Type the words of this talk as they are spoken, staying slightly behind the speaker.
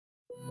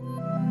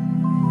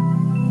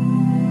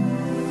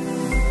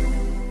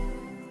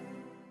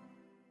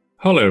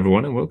Hello,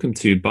 everyone, and welcome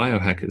to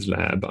Biohackers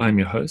Lab. I'm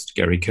your host,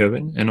 Gary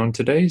Kerwin, and on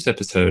today's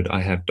episode,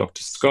 I have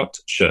Dr. Scott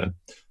Sherr.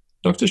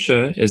 Dr.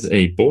 Sherr is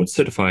a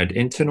board-certified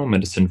internal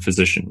medicine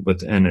physician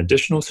with an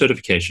additional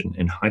certification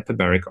in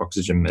hyperbaric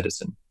oxygen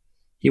medicine.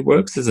 He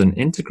works as an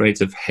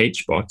integrative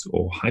HBOT,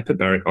 or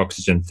hyperbaric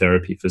oxygen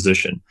therapy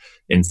physician,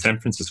 in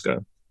San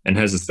Francisco, and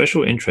has a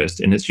special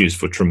interest in its use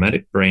for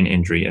traumatic brain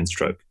injury and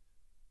stroke.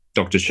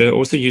 Dr. Sherr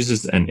also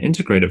uses an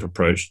integrative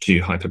approach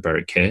to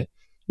hyperbaric care,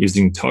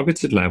 using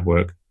targeted lab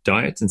work,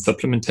 diet, and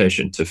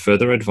supplementation to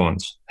further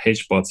advance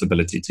HBOT's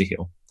ability to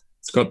heal.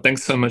 Scott,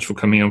 thanks so much for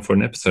coming on for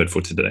an episode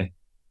for today.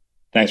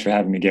 Thanks for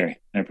having me, Gary.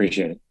 I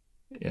appreciate it.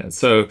 Yeah,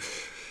 so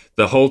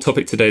the whole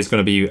topic today is going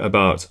to be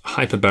about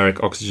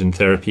hyperbaric oxygen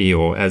therapy,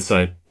 or as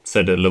I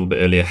said a little bit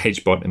earlier,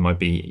 HBOT. It might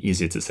be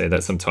easier to say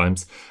that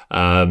sometimes.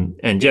 And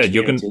yeah, HBOT.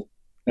 you're going to...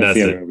 That's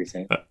the other way we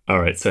say it. All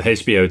right, so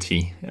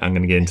HBOT. I'm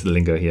going to get into the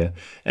lingo here.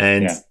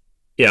 And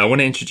yeah, I want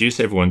to introduce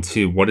everyone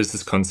to what is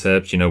this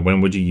concept,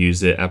 when would you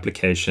use it,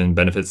 application,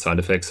 benefits, side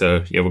effects.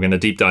 So yeah, we're going to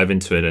deep dive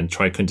into it and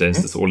try to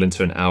condense this all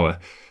into an hour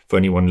for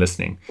anyone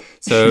listening.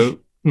 So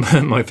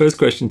my first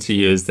question to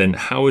you is then,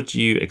 how would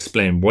you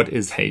explain what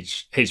is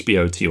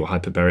HBOT, or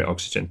hyperbaric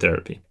oxygen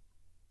therapy?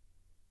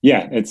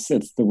 Yeah, it's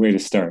the way to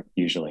start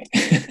usually.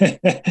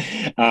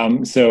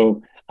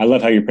 So I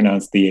love how you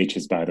pronounce the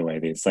H's, by the way.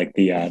 It's like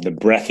the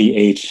breathy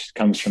H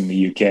comes from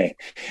the UK.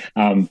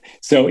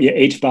 So yeah,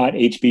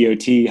 HBOT,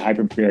 HBOT,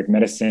 hyperbaric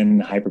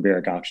medicine,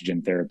 hyperbaric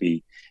oxygen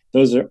therapy.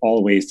 Those are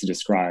all ways to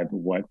describe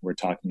what we're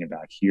talking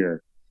about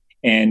here.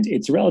 And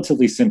it's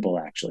relatively simple,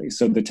 actually.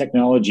 So the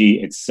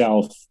technology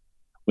itself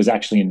was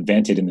actually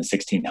invented in the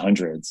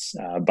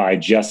 1600s by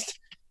just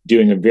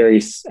doing a very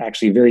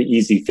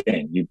easy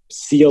thing. You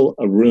seal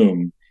a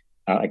room,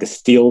 like a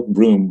steel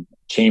room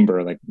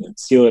chamber,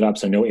 seal it up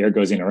so no air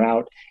goes in or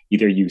out.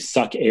 Either you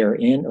suck air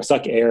in or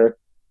suck air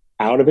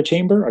out of a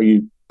chamber, or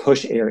you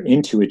push air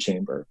into a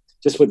chamber,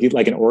 just with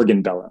like an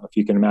organ bellow, if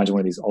you can imagine one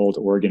of these old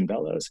organ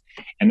bellows.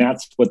 And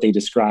that's what they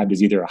described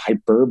as either a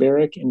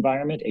hyperbaric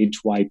environment,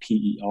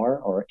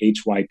 HYPER, or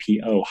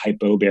HYPO,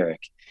 hypobaric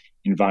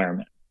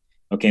environment.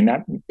 Okay, and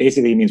that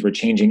basically means we're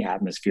changing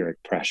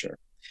atmospheric pressure.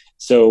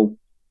 So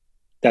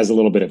that's a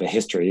little bit of a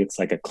history. It's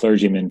like a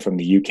clergyman from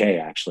the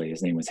UK, actually.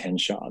 His name was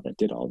Henshaw, that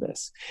did all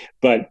this.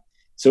 But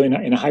so in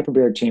a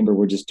hyperbaric chamber,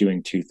 we're just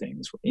doing two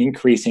things. We're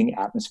increasing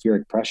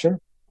atmospheric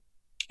pressure,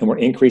 and we're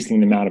increasing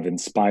the amount of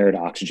inspired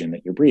oxygen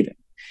that you're breathing.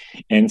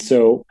 And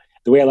so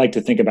the way I like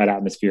to think about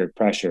atmospheric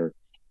pressure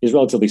is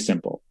relatively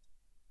simple.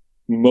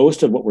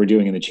 Most of what we're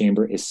doing in the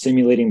chamber is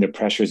simulating the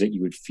pressures that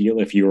you would feel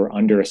if you were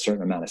under a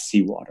certain amount of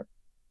seawater.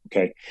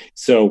 Okay,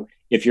 so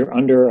if you're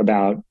under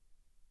about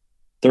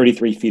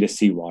 33 feet of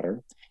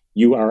seawater,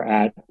 you are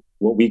at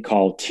what we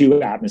call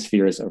 2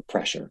 atmospheres of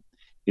pressure.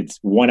 It's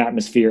 1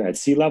 atmosphere at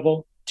sea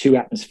level, 2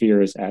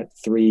 atmospheres at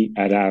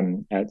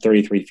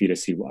 33 feet of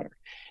seawater.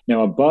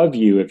 Now, above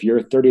you, if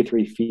you're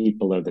 33 feet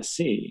below the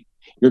sea,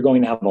 you're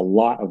going to have a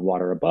lot of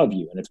water above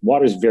you, and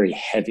water is very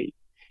heavy.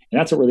 And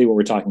that's what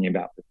we're talking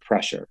about with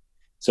pressure.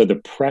 So the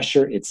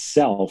pressure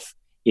itself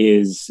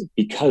is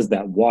because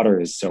that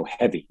water is so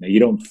heavy. Now, you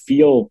don't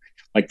feel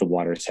like the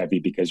water is heavy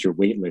because you're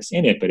weightless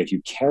in it, but if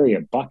you carry a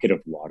bucket of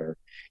water,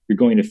 you're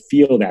going to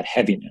feel that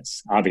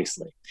heaviness,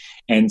 obviously.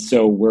 And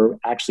so we're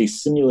actually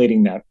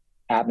simulating that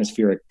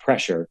atmospheric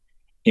pressure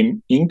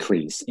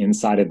increase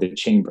inside of the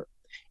chamber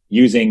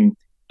using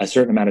a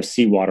certain amount of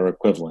seawater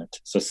equivalent.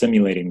 So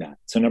simulating that.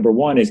 So number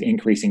one is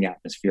increasing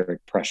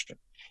atmospheric pressure.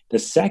 The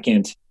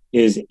second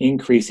is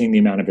increasing the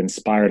amount of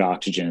inspired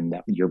oxygen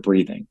that you're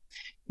breathing.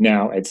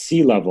 Now, at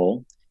sea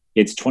level,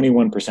 it's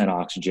 21%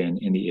 oxygen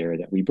in the air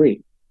that we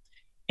breathe.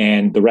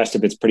 And the rest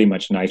of it's pretty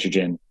much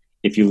nitrogen.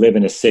 If you live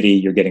in a city,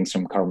 you're getting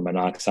some carbon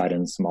monoxide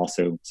and some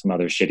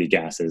other shitty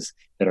gases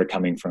that are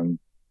coming from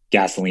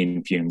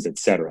gasoline fumes, et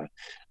cetera.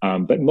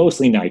 But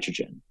mostly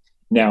nitrogen.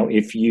 Now,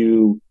 if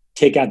you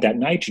take out that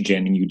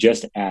nitrogen and you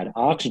just add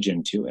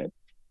oxygen to it,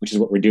 which is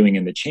what we're doing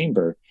in the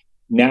chamber,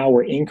 now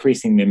we're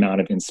increasing the amount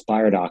of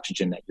inspired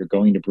oxygen that you're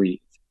going to breathe.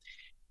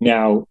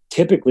 Now,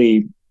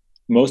 typically,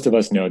 most of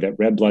us know that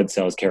red blood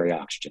cells carry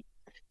oxygen.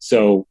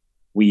 So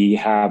we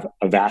have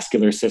a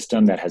vascular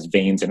system that has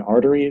veins and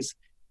arteries.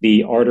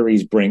 The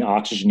arteries bring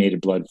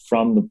oxygenated blood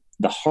from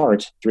the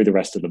heart through the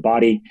rest of the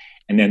body,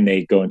 and then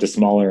they go into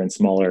smaller and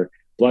smaller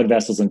blood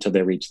vessels until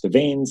they reach the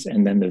veins,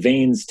 and then the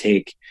veins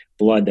take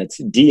blood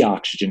that's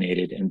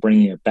deoxygenated and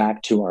bringing it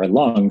back to our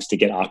lungs to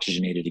get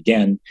oxygenated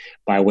again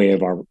by way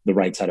of the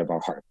right side of our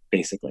heart,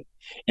 basically.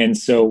 And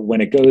so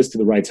when it goes to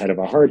the right side of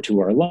our heart,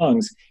 to our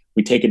lungs,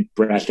 we take a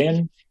breath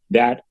in.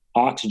 That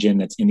oxygen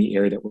that's in the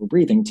air that we're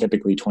breathing,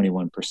 typically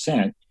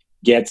 21%,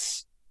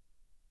 gets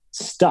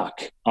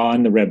stuck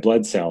on the red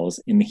blood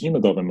cells in the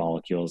hemoglobin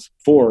molecules,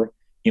 4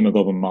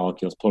 hemoglobin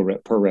molecules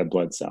per red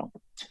blood cell.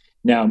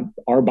 Now,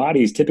 our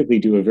bodies typically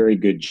do a very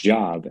good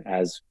job,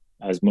 as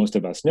most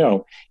of us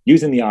know,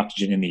 using the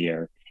oxygen in the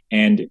air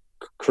and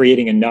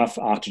creating enough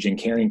oxygen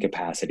carrying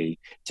capacity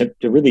to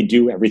really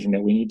do everything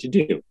that we need to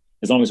do.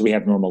 as long as we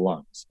have normal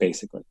lungs,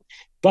 basically.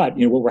 But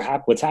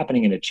what's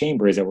happening in a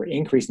chamber is that we're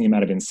increasing the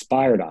amount of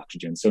inspired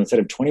oxygen. So instead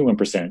of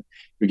 21%,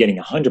 you're getting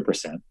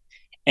 100%,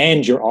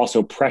 and you're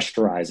also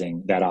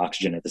pressurizing that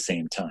oxygen at the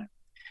same time.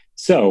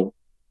 So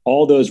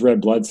all those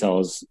red blood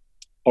cells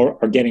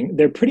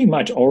they're pretty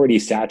much already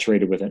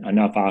saturated with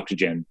enough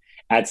oxygen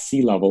at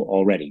sea level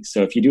already.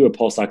 So if you do a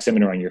pulse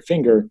oximeter on your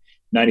finger,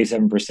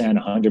 97%,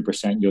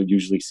 100%, you'll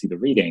usually see the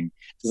reading.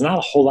 There's not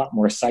a whole lot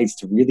more sites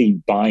to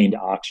really bind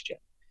oxygen.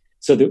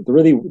 So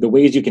the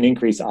ways you can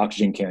increase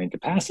oxygen carrying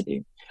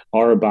capacity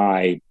are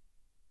by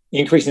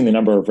increasing the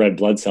number of red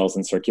blood cells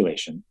in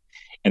circulation.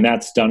 And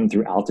that's done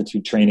through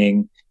altitude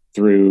training,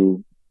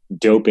 through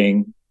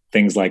doping,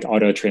 things like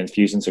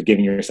autotransfusion, so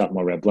giving yourself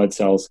more red blood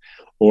cells,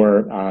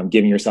 or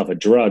giving yourself a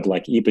drug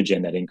like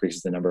Epogen that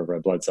increases the number of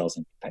red blood cells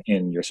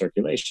in your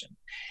circulation.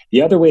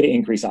 The other way to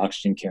increase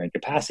oxygen carrying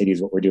capacity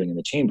is what we're doing in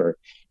the chamber.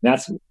 And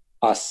that's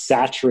us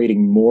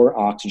saturating more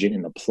oxygen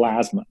in the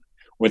plasma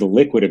or the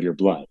liquid of your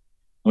blood.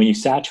 When you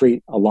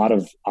saturate a lot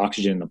of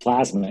oxygen in the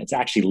plasma, it's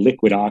actually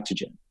liquid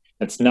oxygen.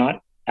 That's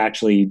not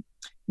actually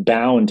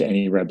bound to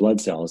any red blood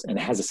cells and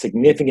has a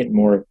significant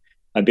more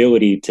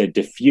ability to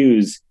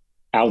diffuse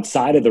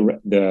outside of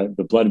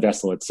the blood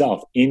vessel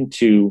itself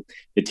into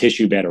the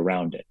tissue bed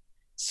around it.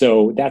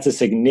 So that's a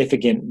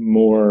significantly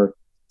more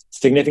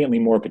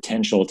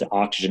potential to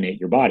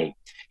oxygenate your body.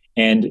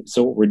 And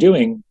so what we're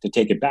doing, to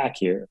take it back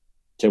here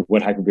to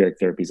what hyperbaric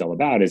therapy is all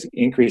about, is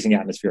increasing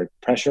atmospheric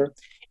pressure,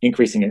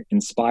 increasing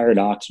inspired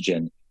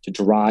oxygen to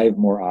drive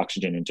more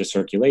oxygen into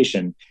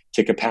circulation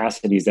to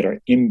capacities that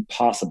are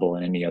impossible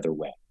in any other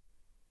way.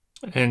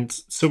 And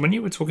so when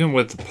you were talking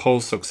with the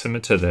pulse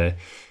oximeter there,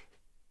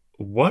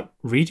 what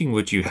reading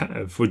would you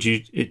have?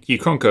 You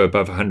can't go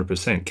above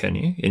 100%, can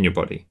you, in your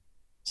body?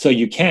 So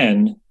you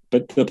can,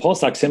 but the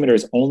pulse oximeter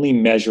is only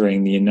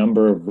measuring the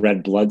number of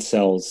red blood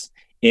cells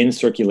in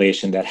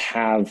circulation that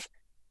have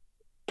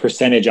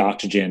percentage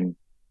oxygen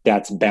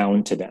that's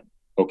bound to them.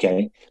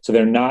 Okay. So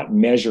they're not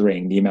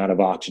measuring the amount of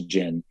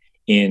oxygen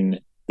in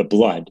the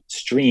blood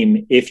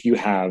stream if you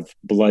have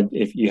blood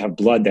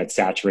that's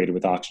saturated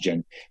with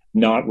oxygen,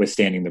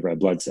 notwithstanding the red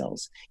blood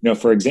cells.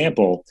 For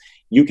example,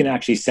 you can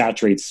actually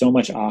saturate so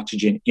much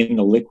oxygen in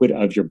the liquid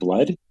of your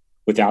blood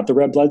without the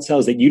red blood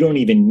cells that you don't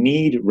even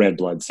need red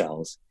blood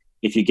cells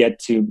if you get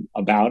to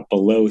about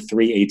below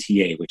 3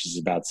 ATA, which is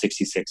about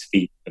 66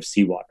 feet of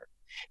seawater.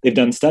 They've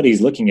done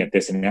studies looking at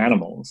this in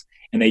animals,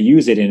 and they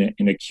use it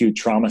in acute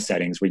trauma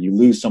settings where you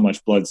lose so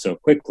much blood so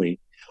quickly,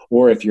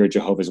 or if you're a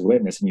Jehovah's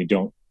Witness and you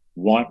don't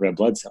want red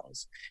blood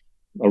cells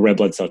or red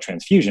blood cell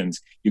transfusions,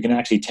 you can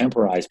actually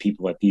temporize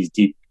people at these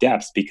deep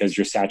depths because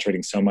you're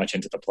saturating so much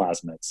into the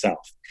plasma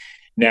itself.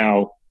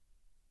 Now,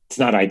 it's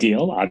not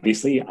ideal,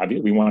 obviously.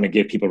 We want to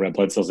give people red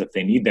blood cells if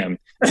they need them,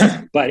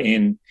 but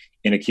in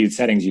acute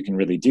settings, you can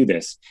really do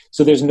this.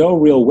 So there's no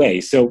real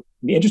way. So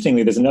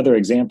interestingly, there's another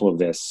example of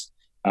this,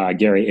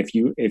 Gary. If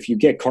you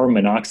get carbon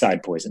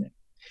monoxide poisoning,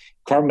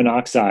 carbon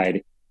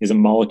monoxide is a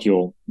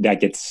molecule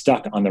that gets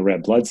stuck on the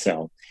red blood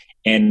cell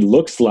and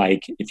looks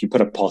like, if you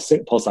put a pulse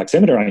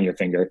oximeter on your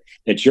finger,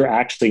 that you're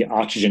actually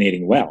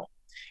oxygenating well,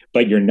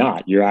 but you're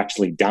not. You're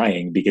actually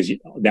dying because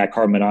that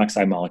carbon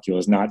monoxide molecule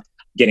is not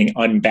getting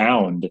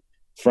unbound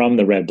from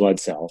the red blood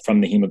cell, from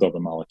the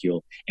hemoglobin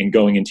molecule, and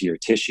going into your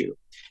tissue.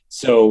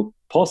 So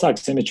pulse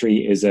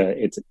oximetry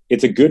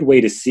it's a good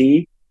way to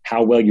see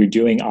how well you're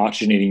doing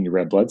oxygenating your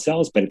red blood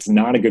cells, but it's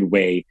not a good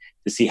way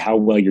to see how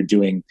well you're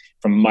doing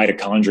from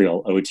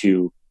mitochondrial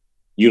O2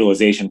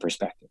 utilization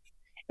perspective.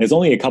 And there's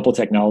only a couple of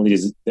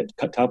technologies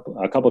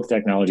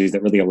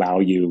that really allow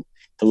you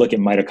to look at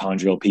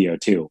mitochondrial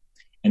PO2,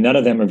 and none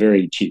of them are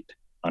very cheap,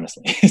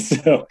 honestly.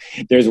 So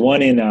there's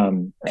one in,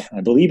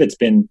 I believe it's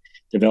been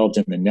developed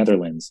in the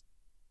Netherlands.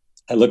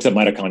 It looks at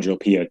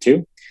mitochondrial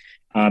PO2.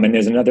 And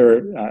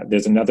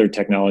there's another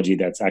technology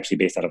that's actually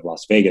based out of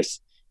Las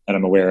Vegas that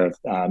I'm aware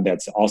of,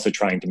 that's also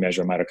trying to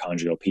measure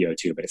mitochondrial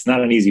PO2, but it's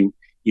not an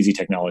easy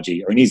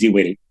technology or an easy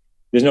way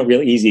there's no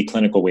real easy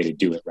clinical way to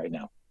do it right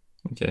now.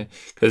 Okay.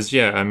 Because,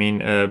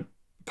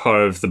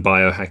 part of the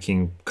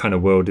biohacking kind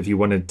of world, if you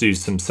want to do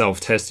some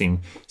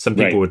self-testing, some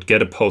people would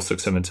get a pulse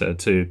oximeter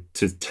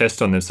to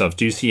test on themselves.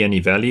 Do you see any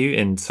value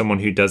in someone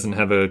who doesn't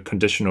have a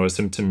condition or a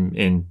symptom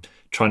in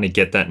trying to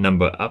get that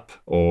number up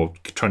or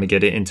trying to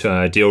get it into an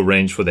ideal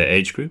range for their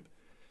age group?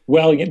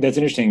 Well, that's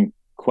an interesting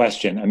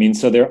question.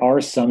 So there are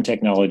some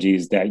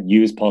technologies that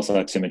use pulse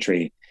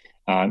oximetry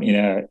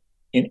in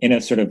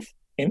a sort of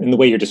in the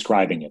way you're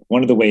describing it.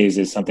 One of the ways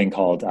is something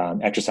called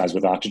exercise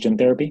with oxygen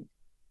therapy,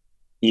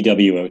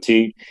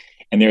 EWOT.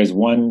 And there's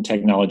one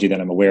technology that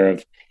I'm aware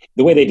of.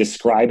 The way they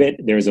describe it,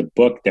 there's a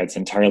book that's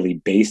entirely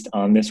based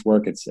on this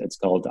work. It's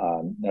called,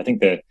 I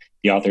think the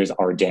author is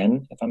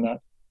Arden, if I'm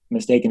not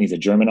mistaken. He's a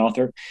German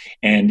author.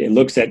 And it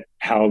looks at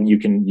how you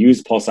can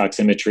use pulse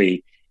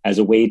oximetry as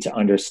a way to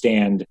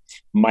understand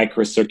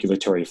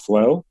microcirculatory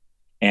flow.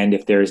 And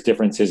if there's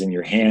differences in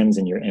your hands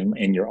and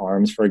your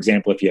arms, for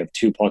example, if you have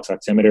two pulse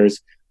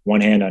oximeters, one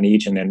hand on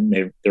each, and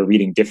then they're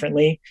reading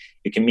differently,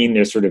 it can mean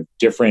there's sort of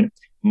different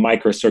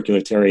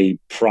microcirculatory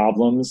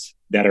problems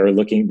that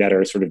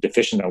are sort of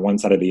deficient on one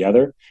side or the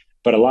other.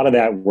 But a lot of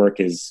that work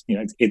is,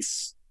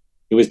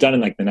 it was done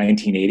in like the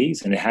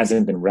 1980s and it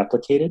hasn't been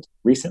replicated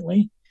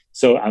recently.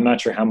 So I'm not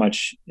sure how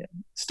much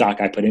stock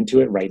I put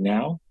into it right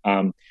now.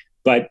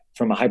 But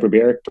from a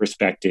hyperbaric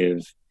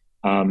perspective,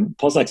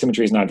 pulse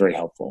oximetry is not very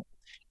helpful.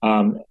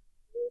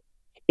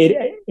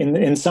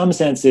 In some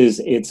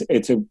senses,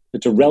 it's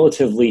a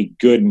relatively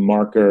good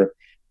marker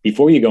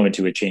before you go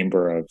into a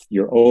chamber of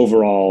your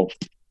overall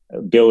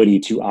ability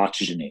to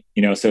oxygenate.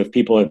 So if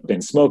people have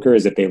been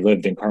smokers, if they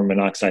lived in carbon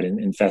monoxide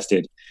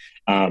infested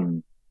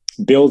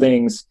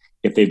buildings,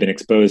 if they've been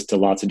exposed to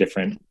lots of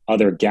different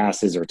other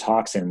gases or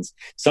toxins,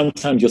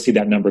 sometimes you'll see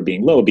that number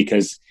being low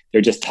because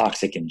they're just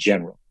toxic in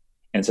general.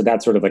 And so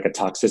that's sort of like a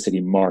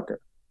toxicity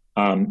marker.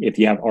 If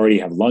you already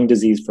have lung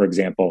disease, for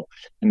example,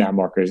 and that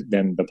marker,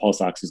 then the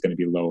pulse ox is going to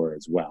be lower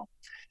as well.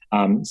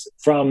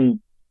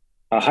 From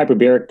a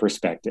hyperbaric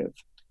perspective,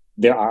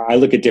 I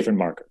look at different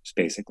markers,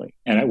 basically.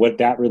 And what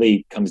that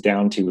really comes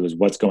down to is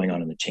what's going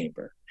on in the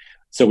chamber.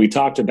 So we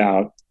talked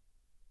about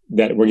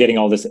that we're getting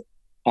all this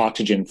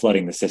oxygen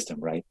flooding the system,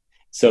 right?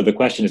 So the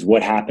question is,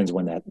 what happens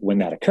when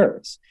that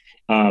occurs?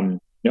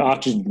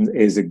 Oxygen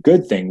is a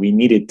good thing. We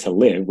need it to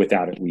live.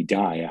 Without it, we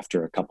die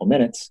after a couple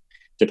minutes,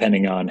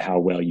 depending on how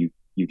well you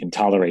can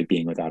tolerate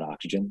being without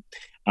oxygen.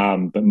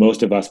 But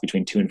most of us,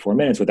 between 2 and 4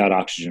 minutes without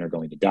oxygen, are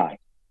going to die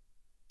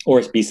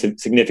or be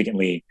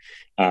significantly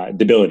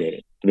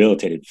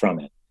debilitated from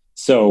it.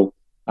 So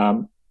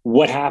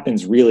what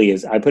happens really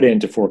is I put it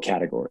into 4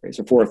 categories,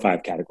 or 4 or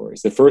 5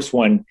 categories. The first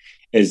one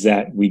is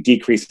that we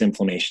decrease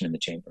inflammation in the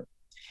chamber.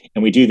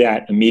 And we do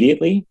that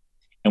immediately.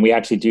 And we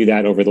actually do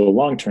that over the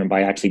long term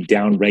by actually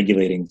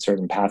down-regulating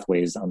certain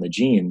pathways on the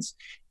genes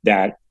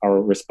that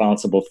are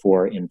responsible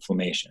for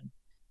inflammation.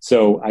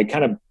 So I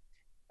kind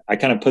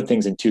of put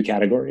things in 2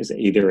 categories,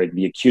 either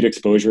the acute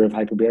exposure of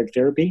hyperbaric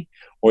therapy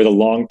or the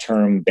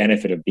long-term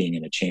benefit of being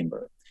in a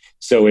chamber.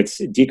 So it's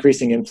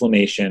decreasing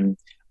inflammation,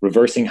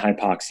 reversing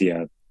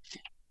hypoxia,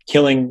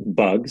 killing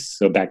bugs,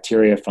 so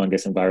bacteria,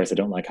 fungus, and virus that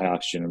don't like high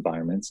oxygen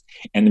environments,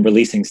 and then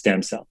releasing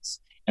stem cells.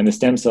 And the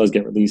stem cells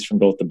get released from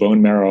both the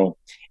bone marrow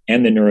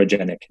and the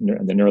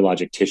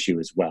neurologic tissue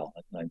as well,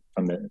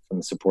 from the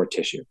support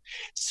tissue.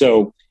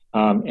 So,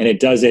 and it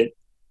does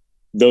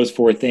those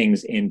 4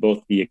 things in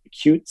both the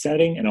acute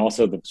setting and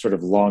also the sort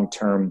of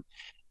long-term,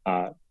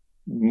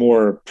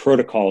 more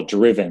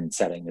protocol-driven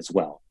setting as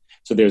well.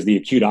 So there's the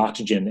acute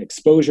oxygen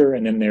exposure,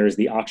 and then there's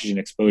the oxygen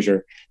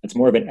exposure that's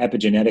more of an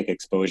epigenetic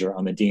exposure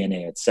on the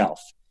DNA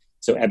itself.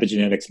 So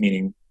epigenetics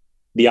meaning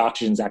the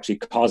oxygen is actually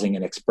causing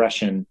an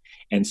expression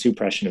and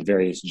suppression of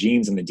various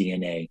genes in the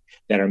DNA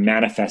that are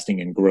manifesting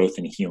in growth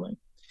and healing.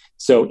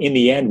 So in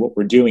the end, what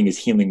we're doing is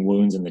healing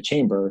wounds in the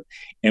chamber,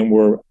 and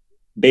we're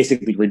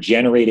basically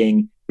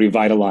regenerating,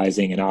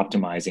 revitalizing, and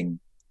optimizing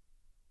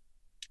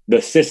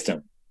the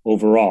system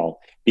overall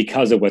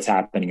because of what's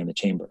happening in the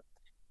chamber.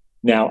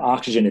 Now,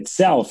 oxygen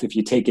itself, if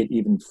you take it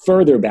even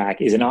further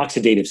back, is an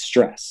oxidative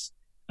stress.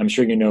 I'm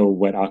sure you know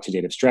what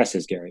oxidative stress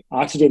is, Gary.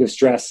 Oxidative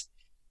stress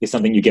is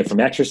something you get from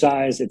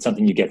exercise. It's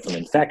something you get from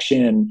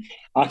infection.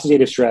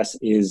 Oxidative stress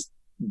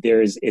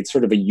it's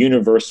sort of a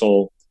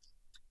universal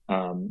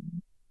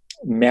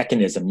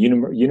mechanism,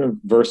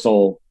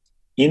 universal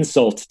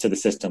insult to the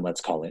system,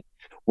 let's call it,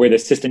 where the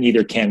system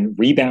either can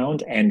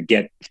rebound and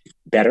get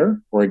better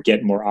or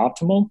get more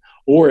optimal,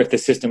 or if the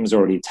system is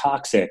already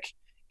toxic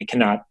and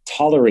cannot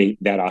tolerate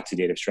that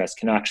oxidative stress,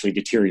 can actually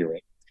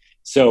deteriorate.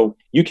 So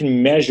you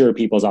can measure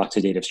people's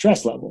oxidative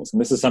stress levels.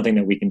 And this is something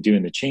that we can do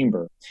in the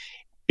chamber,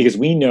 because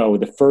we know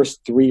the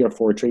first 3 or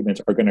 4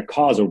 treatments are going to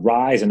cause a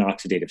rise in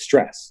oxidative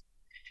stress.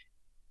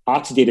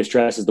 Oxidative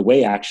stress is the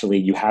way actually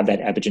you have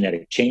that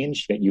epigenetic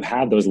change, that you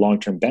have those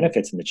long-term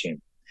benefits in the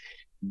chamber.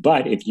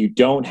 But if you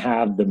don't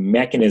have the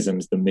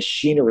mechanisms, the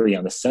machinery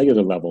on the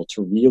cellular level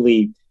to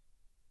really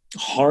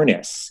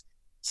harness,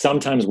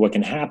 sometimes what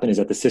can happen is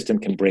that the system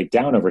can break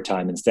down over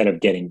time instead of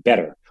getting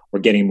better or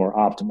getting more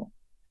optimal.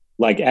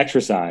 Like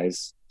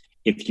exercise,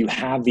 if you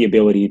have the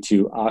ability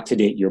to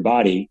oxidate your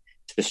body,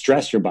 to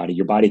stress your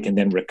body can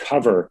then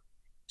recover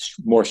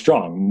more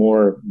strong,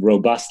 more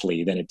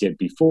robustly than it did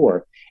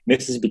before. And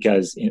this is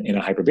because in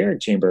a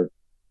hyperbaric chamber,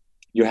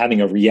 you're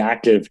having a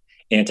reactive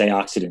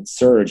antioxidant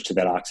surge to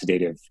that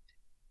oxidative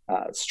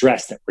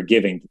stress that we're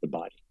giving to the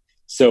body.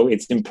 So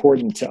it's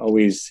important to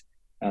always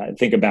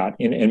think about,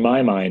 in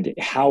my mind,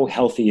 how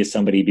healthy is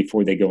somebody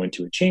before they go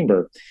into a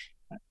chamber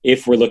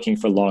if we're looking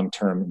for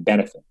long-term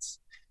benefits.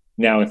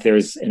 Now, if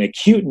there's an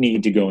acute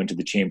need to go into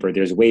the chamber,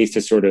 there's ways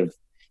to sort of,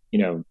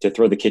 to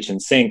throw the kitchen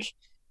sink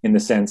in the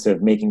sense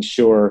of making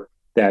sure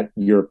that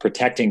you're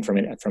protecting from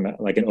an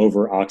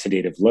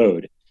over-oxidative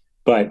load.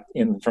 But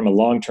from a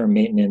long-term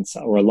maintenance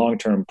or a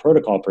long-term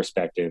protocol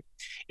perspective,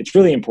 it's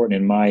really important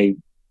in my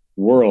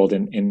world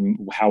and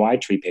in how I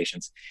treat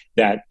patients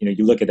that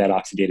you look at that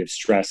oxidative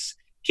stress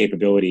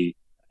capability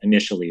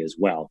initially as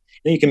well.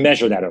 And you can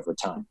measure that over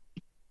time.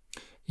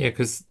 Yeah,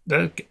 because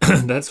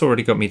that's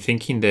already got me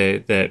thinking there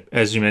that,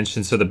 as you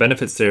mentioned, so the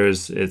benefits there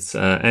is it's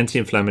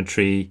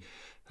anti-inflammatory,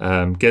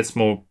 gets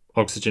more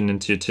oxygen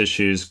into your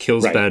tissues,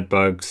 kills Right. bad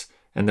bugs,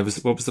 and there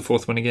was what was the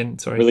fourth one again?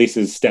 Sorry.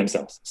 Releases stem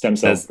cell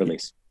That's,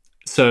 release.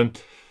 so,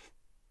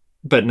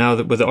 but now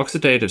that with the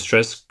oxidative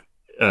stress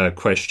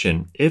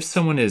question, if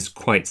someone is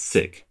quite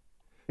sick,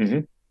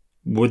 Hmm.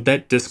 would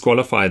that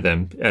disqualify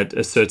them at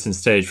a certain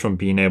stage from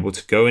being able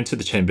to go into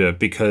the chamber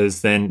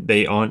because then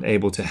they aren't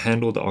able to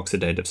handle the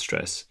oxidative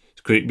stress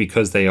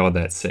because they are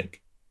that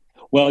sick?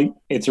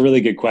 Well, it's a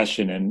really good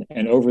question.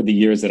 And over the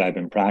years that I've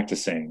been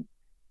practicing,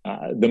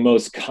 the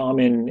most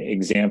common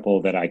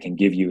example that I can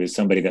give you is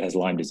somebody that has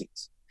Lyme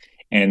disease.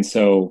 And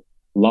so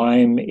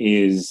Lyme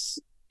is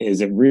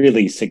a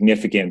really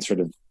significant sort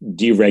of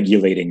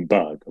deregulating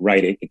bug,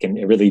 right?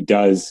 It really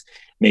does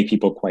make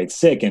people quite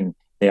sick, and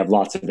they have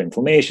lots of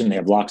inflammation. They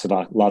have lots of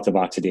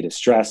oxidative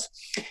stress.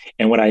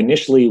 And what I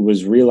initially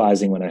was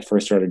realizing when I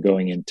first started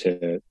going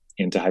into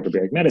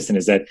hyperbaric medicine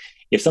is that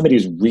if somebody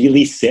is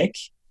really sick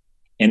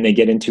and they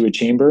get into a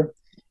chamber,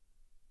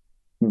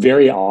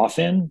 very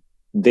often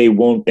they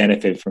won't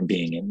benefit from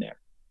being in there.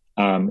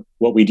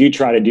 What we do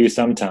try to do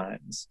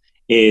sometimes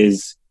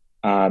is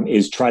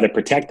try to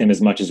protect them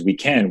as much as we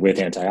can with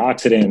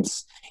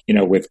antioxidants,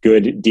 with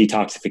good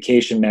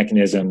detoxification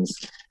mechanisms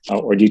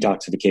or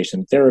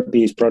detoxification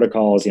therapies,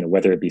 protocols,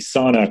 whether it be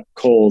sauna,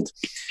 cold,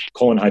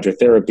 colon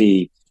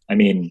hydrotherapy. I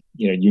mean,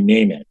 you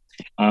name it.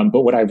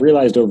 But what I've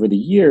realized over the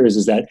years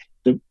is that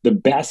the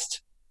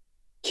best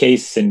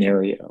case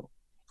scenario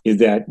is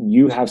that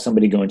you have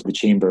somebody go into the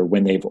chamber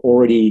when they've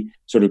already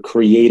sort of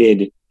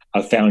created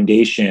a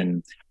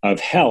foundation of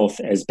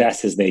health as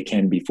best as they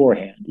can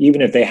beforehand,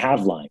 even if they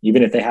have Lyme,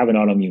 even if they have an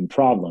autoimmune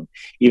problem,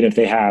 even if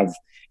they have,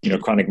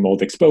 chronic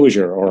mold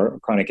exposure or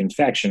chronic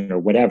infection or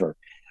whatever.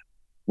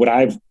 What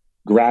I've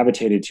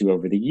gravitated to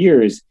over the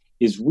years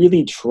is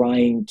really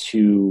trying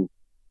to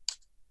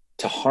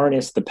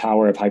harness the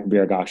power of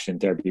hyperbaric oxygen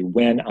therapy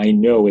when I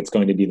know it's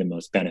going to be the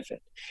most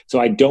benefit. So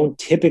I don't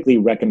typically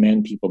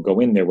recommend people go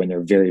in there when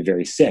they're very,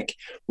 very sick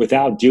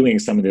without doing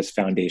some of this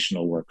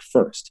foundational work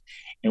first.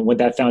 And what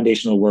that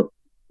foundational work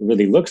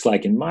really looks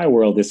like in my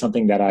world is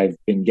something that I've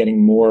been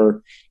getting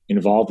more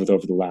involved with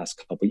over the last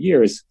couple of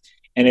years.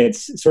 And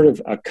it's sort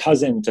of a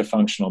cousin to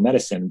functional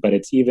medicine, but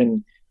it's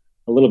even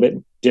a little bit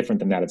different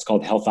than that. It's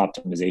called health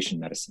optimization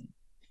medicine.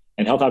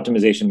 And health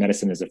optimization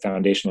medicine is a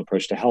foundational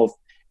approach to health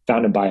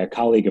founded by a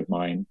colleague of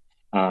mine.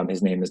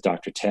 His name is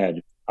Dr.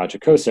 Ted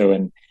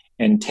Achacoso.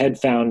 And Ted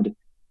found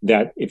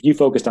that if you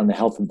focused on the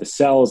health of the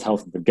cells,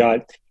 health of the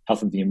gut,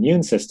 health of the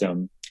immune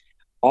system,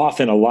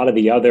 often a lot of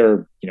the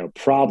other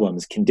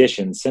problems,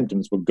 conditions,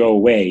 symptoms would go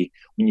away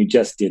when you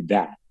just did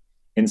that.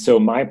 And so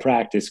my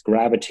practice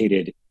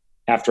gravitated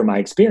after my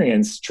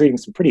experience treating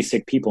some pretty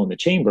sick people in the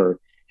chamber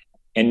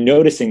and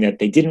noticing that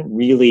they didn't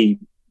really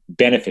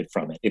benefit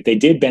from it. If they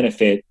did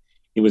benefit,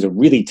 it was a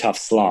really tough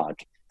slog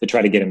to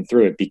try to get them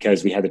through it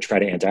because we had to try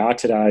to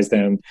antioxidize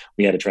them.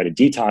 We had to try to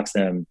detox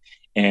them.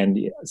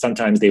 And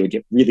sometimes they would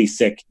get really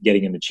sick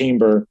getting in the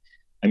chamber.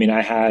 I mean,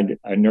 I had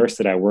a nurse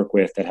that I work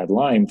with that had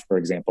Lyme, for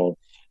example,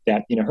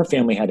 that, her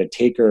family had to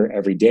take her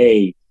every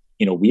day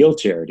in a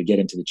wheelchair to get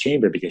into the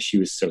chamber because she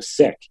was so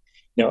sick.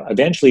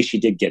 Eventually she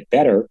did get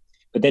better,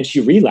 but then she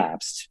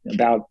relapsed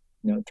about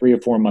 3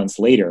 or 4 months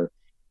later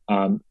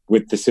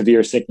with the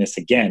severe sickness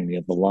again,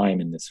 the Lyme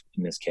in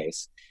this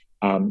case,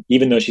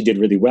 even though she did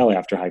really well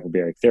after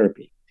hyperbaric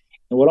therapy.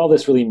 And what all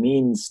this really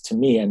means to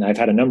me, and I've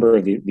had a number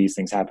of these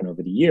things happen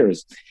over the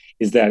years,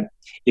 is that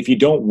if you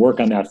don't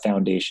work on that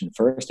foundation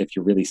first, if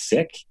you're really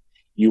sick,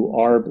 you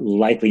are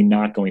likely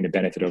not going to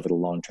benefit over the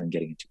long term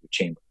getting into a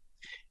chamber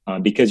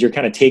because you're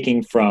kind of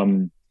taking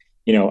from,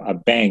 a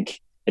bank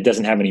that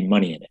doesn't have any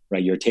money in it,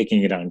 right? You're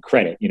taking it on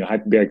credit.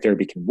 Hyperbaric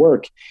therapy can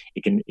work.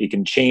 It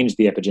can change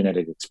the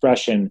epigenetic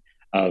expression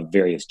of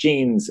various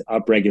genes,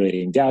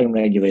 upregulating,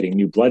 downregulating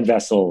new blood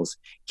vessels,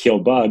 kill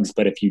bugs.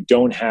 But if you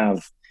don't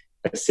have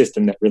a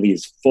system that really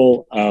is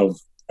full of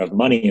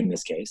money in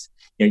this case,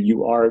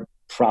 you are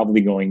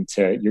probably going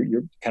to,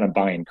 you're kind of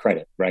buying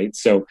credit, right?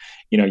 So,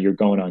 you're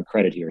going on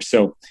credit here.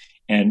 So,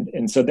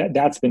 and so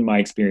that's been my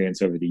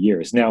experience over the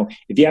years. Now,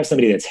 if you have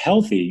somebody that's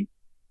healthy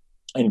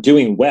and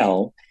doing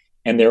well,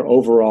 and they're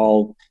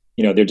overall,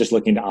 they're just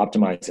looking to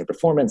optimize their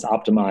performance,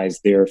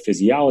 optimize their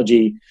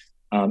physiology,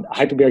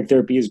 hyperbaric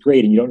therapy is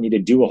great, and you don't need to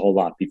do a whole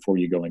lot before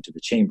you go into the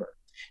chamber.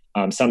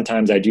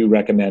 Sometimes I do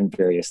recommend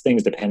various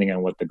things depending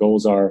on what the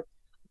goals are,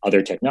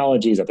 other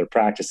technologies, other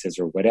practices,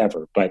 or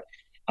whatever. But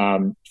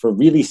for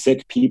really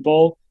sick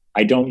people,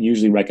 I don't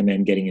usually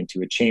recommend getting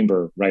into a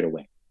chamber right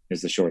away,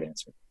 is the short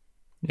answer.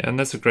 Yeah, and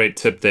that's a great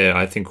tip there,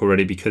 I think,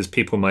 already, because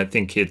people might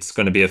think it's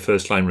going to be a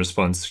first-line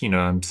response.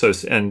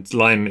 And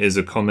Lyme is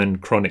a common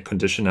chronic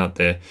condition out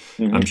there.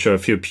 Mm-hmm. I'm sure a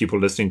few people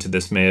listening to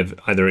this may have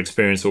either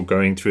experienced or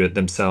going through it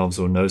themselves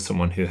or know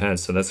someone who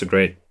has. So that's a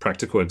great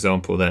practical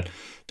example that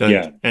don't.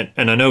 Yeah.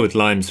 And I know with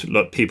Lyme's,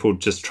 people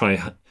just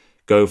try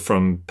go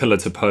from pillar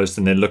to post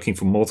and they're looking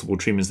for multiple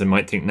treatments. They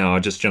might think, no,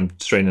 I'll just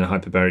jump straight in a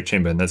hyperbaric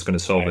chamber and that's going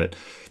to solve it.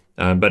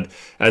 But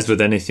as with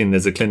anything,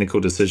 there's a clinical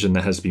decision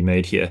that has to be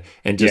made here,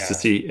 and just to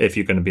see if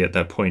you're going to be at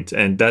that point.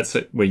 And that's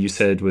where you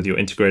said with your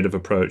integrative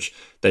approach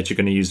that you're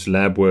going to use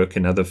lab work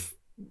and other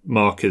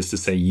markers to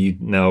say you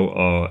now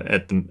are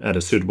at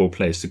a suitable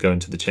place to go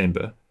into the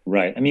chamber?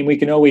 Right. I mean, we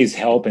can always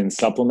help and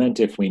supplement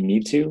if we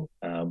need to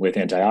with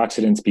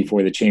antioxidants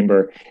before the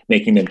chamber,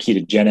 making them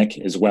ketogenic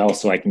as well.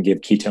 So I can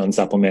give ketone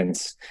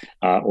supplements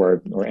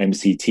or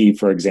MCT,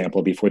 for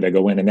example, before they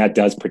go in. And that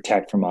does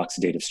protect from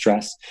oxidative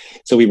stress.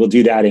 So we will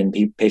do that in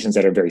patients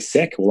that are very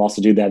sick. We'll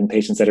also do that in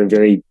patients that are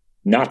very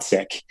not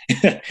sick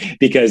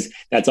because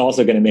that's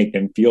also going to make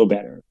them feel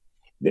better.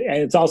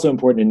 And it's also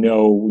important to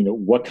know,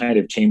 what kind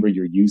of chamber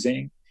you're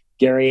using,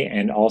 Gary,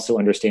 and also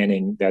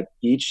understanding that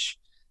each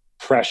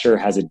pressure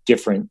has a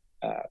different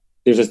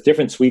there's a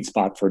different sweet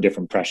spot for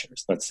different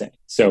pressures, let's say.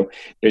 So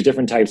there's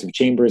different types of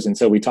chambers. And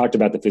so we talked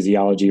about the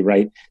physiology,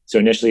 right? So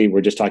initially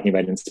we're just talking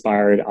about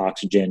inspired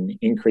oxygen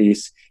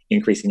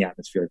increasing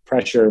atmospheric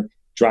pressure,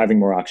 driving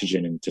more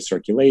oxygen into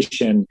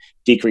circulation,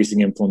 decreasing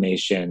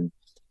inflammation,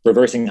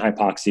 reversing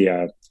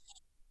hypoxia,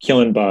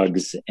 killing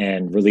bugs,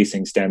 and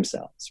releasing stem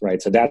cells,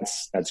 right? So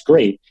that's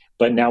great.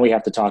 But now we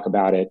have to talk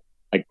about it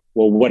like,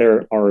 well, what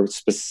are our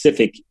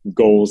specific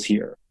goals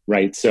here,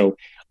 right? So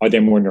are they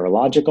more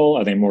neurological?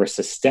 Are they more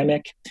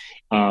systemic?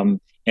 And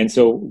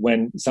so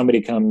when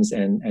somebody comes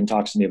and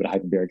talks to me about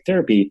hyperbaric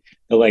therapy,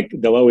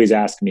 they'll always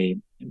ask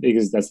me,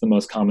 because that's the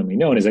most commonly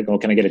known, is like, oh,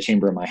 can I get a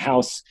chamber in my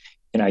house?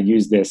 Can I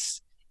use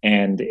this?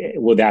 And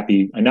will that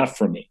be enough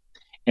for me?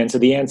 And so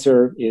the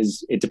answer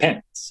is, it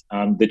depends.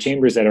 The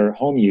chambers that are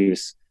home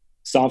use,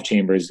 soft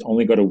chambers,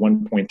 only go to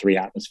 1.3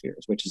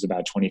 atmospheres, which is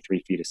about 23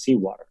 feet of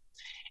seawater.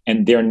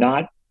 And they are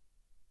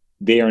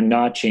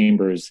not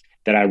chambers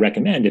that I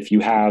recommend if you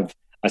have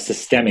a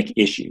systemic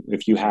issue,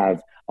 if you have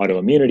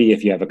autoimmunity,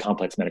 if you have a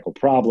complex medical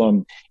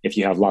problem, if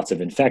you have lots of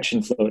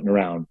infection floating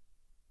around.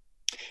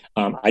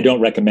 I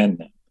don't recommend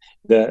them.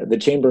 The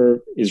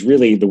chamber is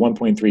really, the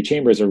 1.3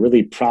 chambers are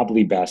really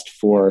probably best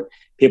for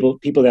people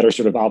that are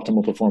sort of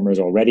optimal performers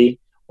already,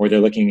 or they're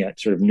looking at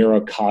sort of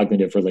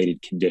neurocognitive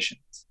related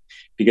conditions,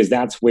 because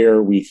that's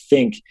where we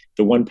think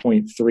the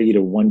 1.3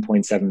 to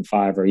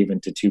 1.75 or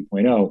even to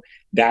 2.0,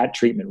 that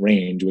treatment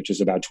range, which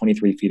is about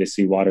 23 feet of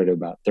seawater to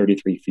about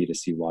 33 feet of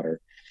seawater,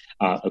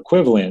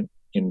 equivalent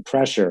in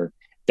pressure,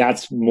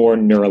 that's more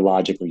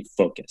neurologically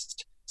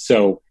focused.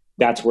 So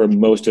that's where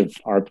most of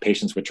our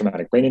patients with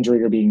traumatic brain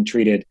injury are being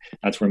treated.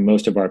 That's where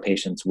most of our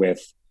patients with,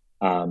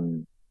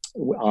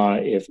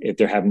 if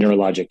they have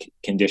neurologic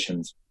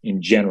conditions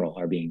in general,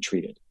 are being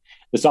treated.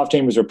 The soft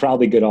chambers are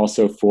probably good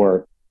also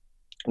for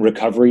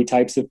recovery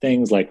types of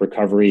things, like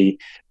recovery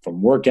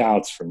from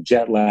workouts, from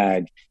jet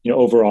lag,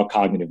 overall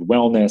cognitive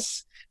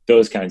wellness,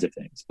 those kinds of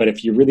things. But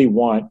if you really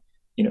want,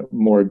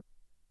 more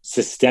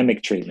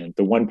systemic treatment,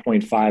 the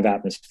 1.5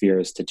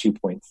 atmospheres to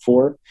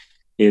 2.4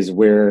 is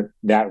where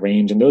that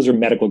range, and those are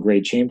medical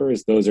grade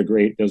chambers. Those are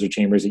great. Those are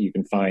chambers that you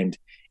can find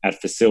at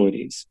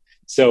facilities.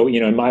 So,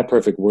 in my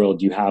perfect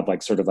world, you have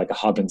sort of like a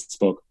hub and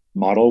spoke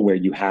model, where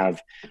you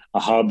have a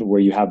hub where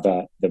you have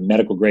the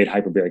medical grade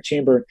hyperbaric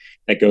chamber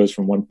that goes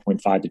from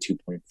 1.5 to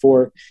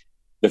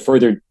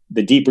 2.4.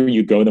 The deeper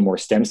you go, the more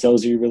stem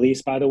cells you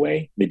release, by the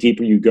way. The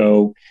deeper you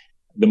go,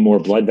 the more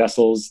blood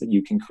vessels that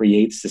you can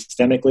create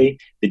systemically.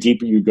 The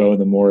deeper you go,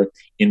 the more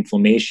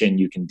inflammation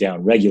you can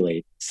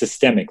downregulate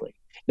systemically.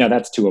 Now,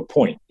 that's to a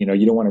point. You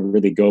don't want to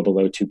really go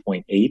below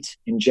 2.8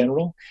 in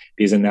general,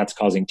 because then that's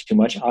causing too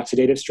much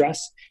oxidative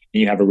stress,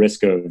 and you have a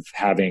risk of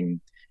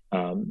having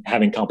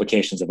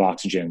complications of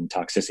oxygen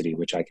toxicity,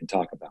 which I can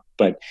talk about.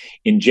 But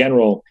in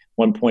general,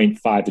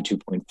 1.5 to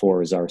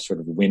 2.4 is our sort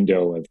of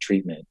window of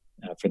treatment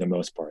for the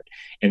most part.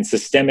 And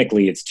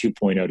systemically, it's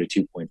 2.0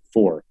 to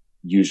 2.4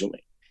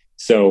 usually.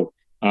 So,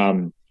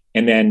 and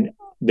then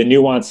the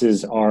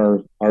nuances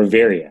are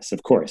various,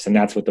 of course, and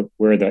that's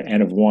where the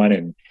N of 1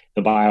 and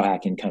the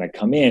biohacking kind of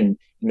come in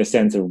the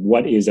sense of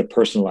what is a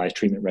personalized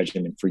treatment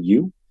regimen for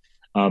you.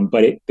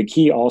 But the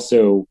key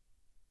also,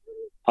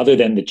 other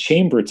than the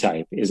chamber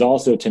type, is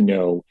also to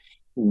know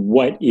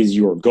what is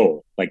your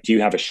goal. Like, do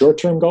you have a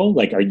short-term goal?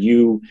 Like, are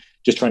you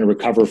just trying to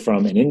recover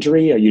from an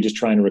injury? Are you just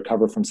trying to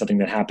recover from something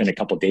that happened a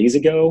couple of days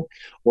ago?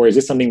 Or is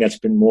this something that's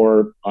been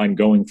more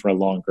ongoing for a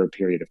longer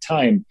period of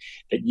time,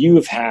 that you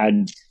have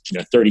had,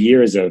 30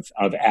 years of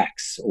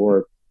X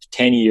or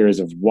 10 years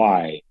of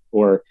Y,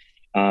 or,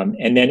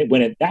 and then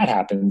when that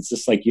happens,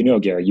 just like,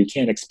 Gary, you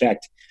can't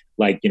expect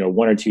 1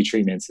 or 2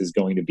 treatments is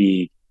going to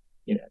be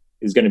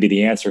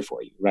the answer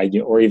for you, right?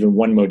 Or even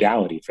one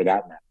modality for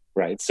that matter,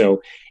 right?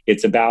 So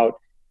it's about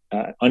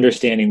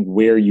understanding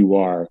where you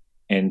are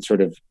and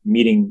sort of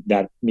meeting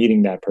that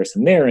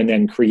person there, and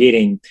then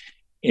creating,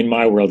 in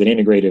my world, an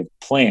integrative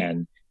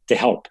plan to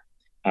help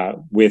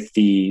with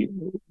the,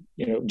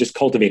 just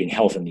cultivating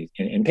health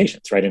in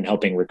patients, right? And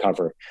helping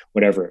recover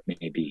whatever it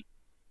may be.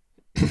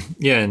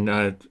 Yeah. And,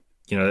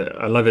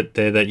 I love it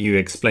there that you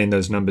explain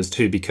those numbers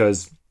too,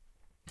 because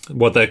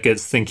what that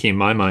gets thinking in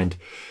my mind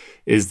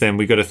is then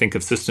we got to think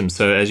of systems.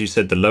 So as you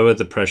said, the lower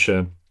the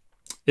pressure,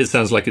 it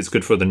sounds like it's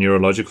good for the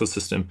neurological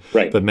system.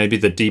 Right. But maybe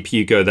the deeper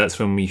you go, that's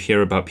when we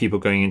hear about people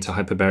going into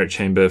hyperbaric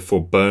chamber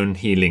for bone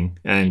healing.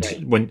 And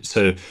right.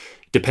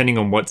 depending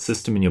on what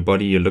system in your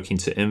body you're looking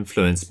to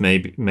influence, may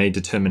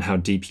determine how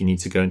deep you need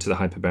to go into the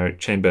hyperbaric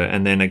chamber.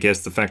 And then I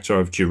guess the factor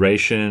of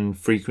duration,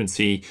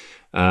 frequency,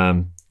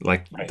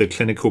 like the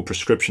clinical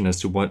prescription as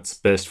to what's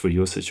best for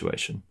your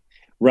situation.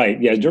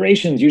 Right. Yeah.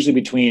 Duration is usually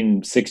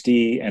between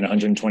 60 and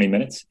 120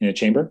 minutes in a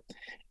chamber.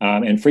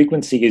 And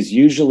frequency is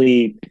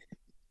usually,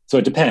 so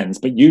it depends,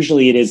 but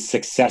usually it is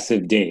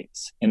successive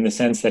days in the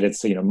sense that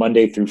it's,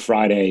 Monday through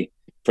Friday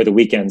for the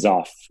weekends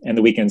off and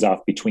the weekends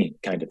off between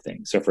kind of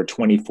thing. So for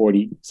 20,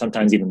 40,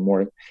 sometimes even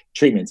more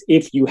treatments,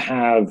 if you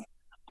have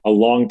a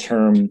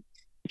long-term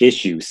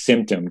issue,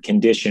 symptom,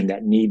 condition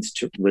that needs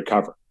to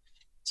recover.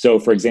 So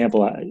for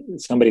example,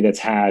 somebody that's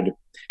had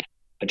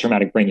a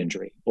traumatic brain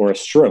injury or a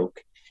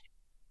stroke,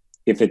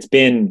 if it's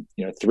been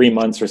 3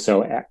 months or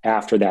so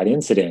after that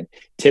incident,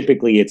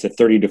 typically it's a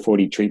 30 to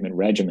 40 treatment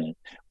regimen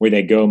where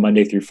they go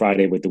Monday through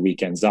Friday with the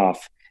weekends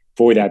off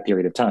for that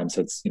period of time.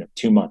 So it's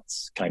 2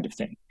 months kind of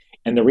thing.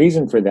 And the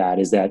reason for that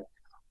is that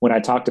when I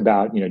talked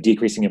about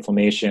decreasing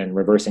inflammation,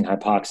 reversing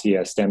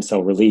hypoxia, stem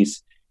cell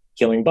release,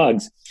 killing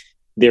bugs,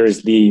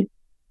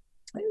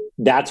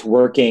 that's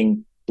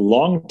working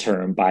long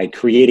term by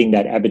creating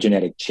that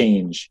epigenetic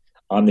change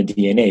on the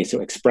DNA,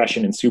 so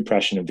expression and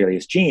suppression of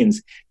various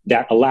genes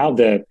that allow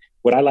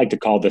what I like to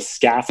call the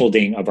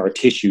scaffolding of our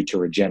tissue to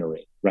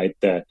regenerate, right?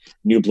 The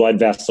new blood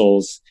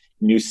vessels,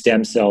 new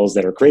stem cells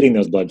that are creating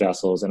those blood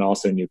vessels, and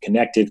also new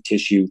connective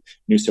tissue,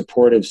 new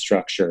supportive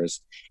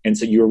structures. And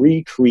so you're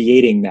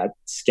recreating that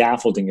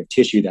scaffolding of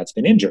tissue that's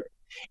been injured.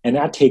 And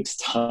that takes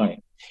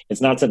time.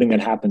 It's not something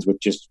that happens with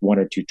just 1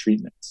 or 2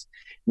 treatments.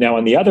 Now,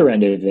 on the other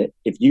end of it,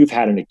 if you've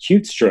had an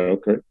acute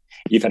stroke or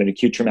you've had an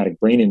acute traumatic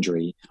brain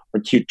injury or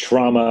acute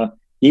trauma,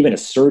 even a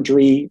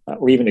surgery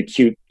or even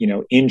acute,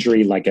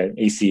 injury like an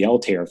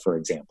ACL tear, for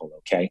example,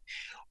 okay?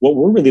 What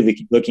we're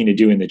really looking to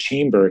do in the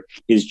chamber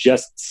is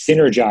just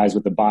synergize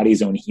with the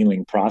body's own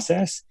healing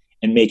process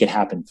and make it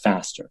happen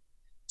faster.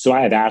 So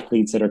I have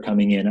athletes that are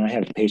coming in, and I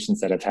have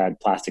patients that have had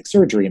plastic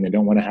surgery and they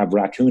don't want to have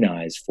raccoon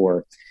eyes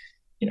for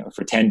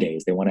 10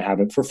 days. They want to have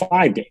it for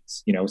 5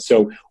 days,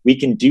 so we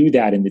can do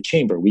that in the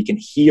chamber. We can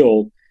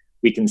heal,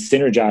 we can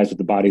synergize with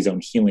the body's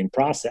own healing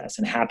process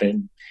and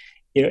happen,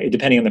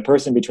 depending on the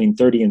person, between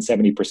 30 and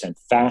 70%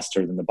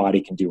 faster than the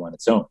body can do on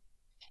its own.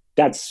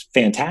 That's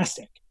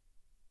fantastic.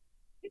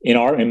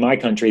 In my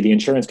country, the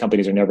insurance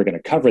companies are never going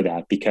to cover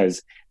that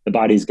because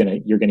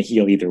you're going to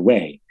heal either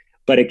way.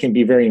 But it can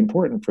be very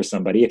important for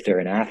somebody if they're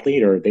an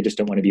athlete or they just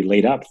don't want to be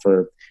laid up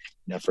for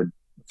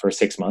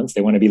 6 months.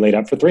 They want to be laid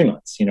up for 3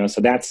 months,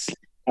 so that's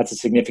a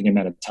significant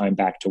amount of time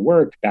back to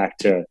work, back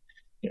to,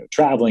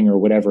 traveling or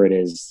whatever it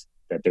is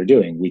that they're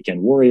doing,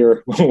 weekend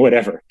warrior,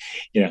 whatever.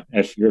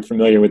 If you're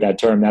familiar with that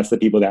term, that's the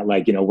people that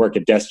work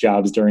at desk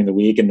jobs during the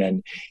week and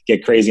then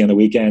get crazy on the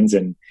weekends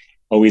and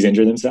always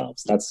injure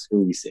themselves. That's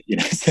who we see,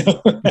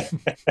 So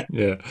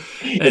yeah,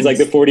 it's like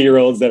the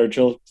 40-year-olds that are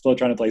still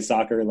trying to play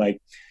soccer, like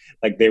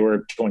they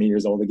were 20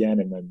 years old again,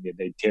 and then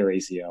they tear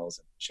ACLs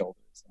and shoulders.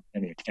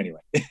 Anyway.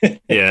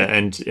 Yeah,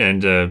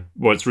 and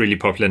what's really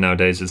popular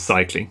nowadays is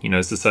cycling.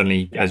 So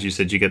suddenly, as you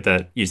said,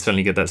 you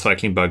suddenly get that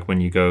cycling bug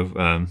when you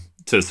go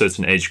to a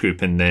certain age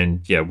group, and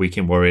then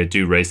weekend warrior,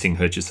 do racing,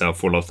 hurt yourself,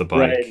 fall off the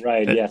bike.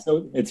 Right. Yeah.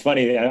 So it's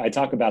funny. I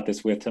talk about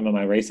this with some of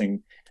my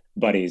racing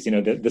buddies.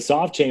 The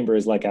soft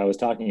chambers, like I was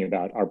talking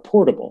about, are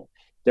portable.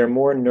 They're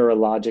more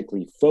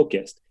neurologically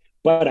focused,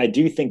 but I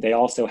do think they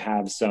also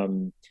have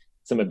some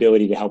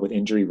ability to help with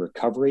injury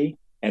recovery,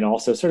 and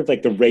also sort of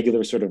like the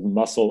regular sort of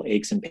muscle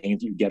aches and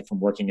pains that you get from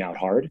working out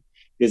hard,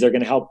 because they're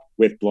going to help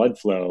with blood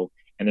flow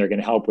and they're going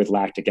to help with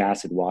lactic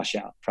acid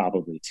washout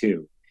probably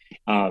too.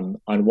 On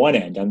one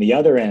end. On the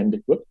other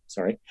end,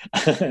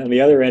 on the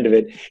other end of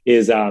it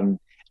is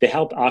they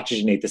help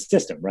oxygenate the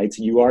system, right?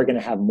 So you are going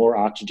to have more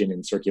oxygen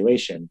in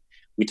circulation.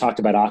 We talked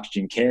about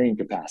oxygen carrying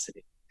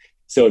capacity.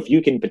 So if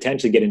you can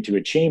potentially get into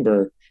a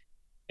chamber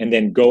and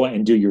then go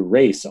and do your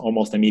race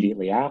almost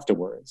immediately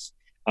afterwards,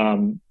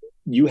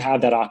 you have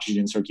that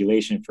oxygen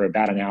circulation for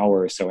about an hour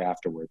or so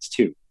afterwards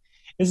too.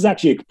 This is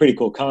actually a pretty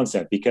cool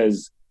concept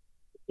because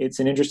it's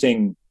an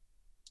interesting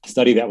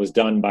study that was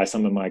done by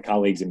some of my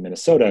colleagues in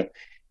Minnesota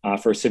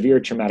for severe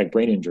traumatic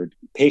brain injured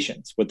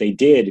patients. What they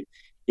did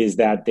is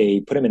that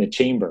they put them in a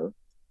chamber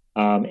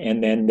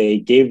and then they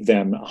gave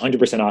them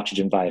 100%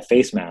 oxygen via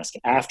face mask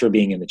after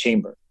being in the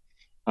chamber.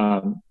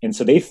 And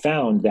so they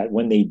found that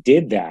when they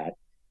did that,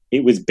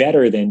 it was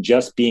better than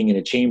just being in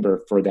a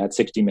chamber for that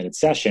 60-minute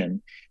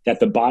session, that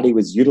the body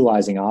was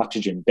utilizing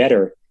oxygen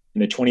better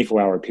in the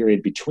 24-hour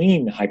period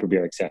between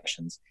hyperbaric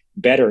sessions,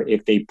 better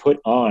if they put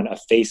on a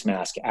face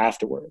mask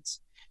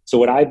afterwards. So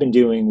what I've been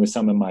doing with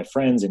some of my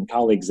friends and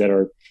colleagues that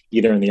are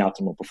either in the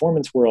optimal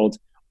performance world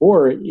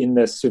or in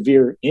the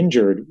severely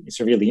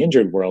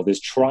injured world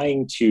is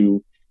trying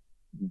to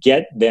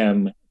get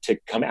them to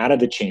come out of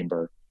the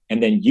chamber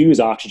and then use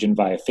oxygen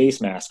via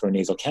face mask or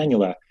nasal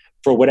cannula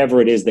for whatever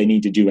it is they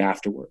need to do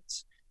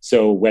afterwards.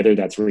 So whether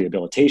that's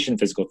rehabilitation,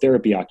 physical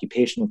therapy,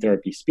 occupational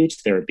therapy, speech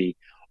therapy,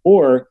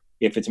 or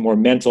if it's more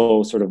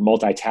mental, sort of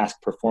multitask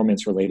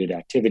performance related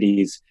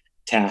activities,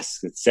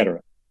 tasks, etc.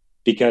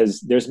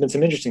 because there's been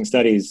some interesting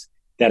studies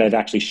that have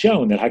actually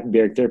shown that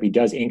hyperbaric therapy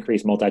does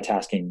increase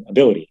multitasking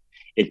ability.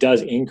 It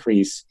does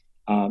increase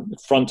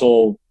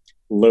frontal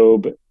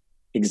lobe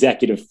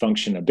executive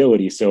function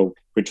ability. So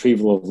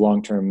retrieval of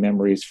long-term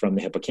memories from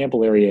the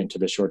hippocampal area into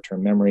the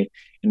short-term memory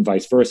and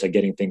vice versa,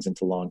 getting things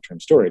into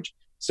long-term storage.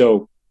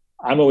 So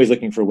I'm always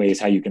looking for ways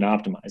how you can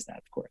optimize that,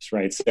 of course,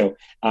 right? So,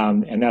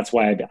 and that's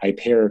why I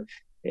pair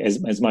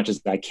as much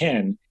as I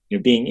can,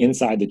 being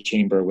inside the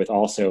chamber with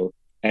also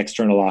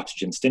external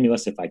oxygen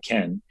stimulus if I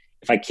can.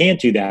 If I can't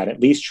do that, at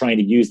least trying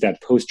to use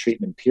that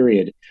post-treatment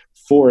period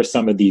for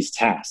some of these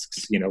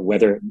tasks,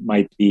 whether it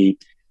might be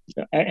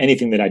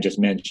anything that I just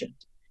mentioned.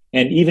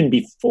 And even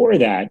before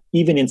that,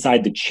 even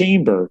inside the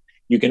chamber,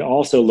 you can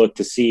also look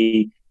to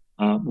see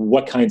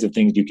what kinds of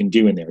things you can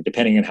do in there,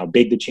 depending on how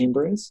big the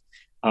chamber is.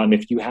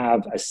 If you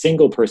have a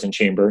single person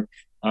chamber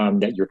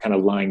that you're kind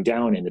of lying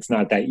down in, it's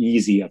not that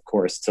easy, of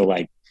course,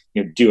 to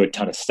do a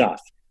ton of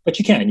stuff. But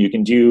you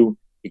can do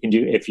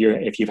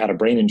if you've had a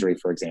brain injury,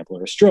 for example,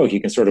 or a stroke,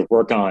 you can sort of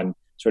work on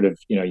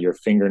your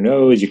finger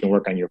nose, you can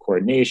work on your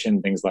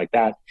coordination, things like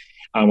that,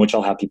 which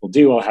I'll have people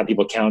do. I'll have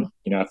people count,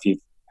 if you've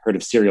heard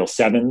of serial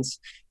sevens,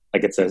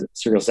 like it's a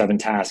serial 7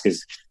 task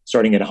is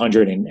starting at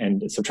 100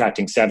 and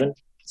subtracting 7.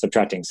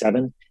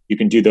 You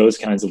can do those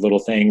kinds of little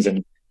things.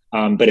 And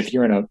but if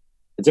you're in a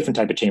different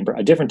type of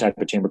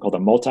chamber called a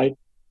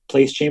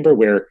multi-place chamber,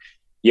 where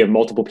you have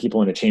multiple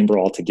people in a chamber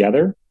all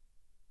together.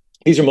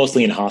 These are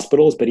mostly in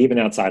hospitals, but even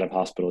outside of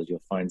hospitals,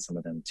 you'll find some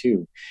of them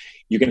too.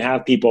 You can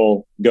have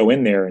people go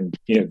in there and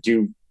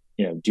do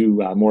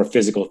more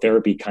physical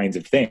therapy kinds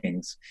of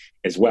things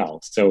as well.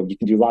 So you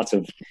can do lots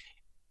of.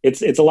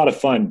 It's a lot of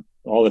fun.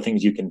 All the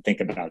things you can think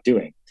about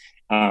doing,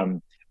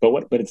 but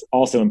it's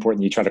also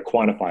important you try to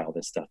quantify all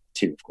this stuff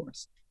too, of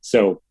course.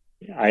 So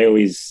I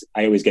always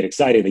get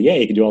excited that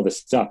you can do all this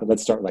stuff, but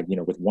let's start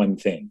with one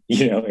thing,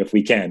 if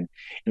we can,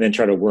 and then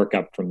try to work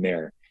up from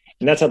there.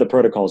 And that's how the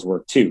protocols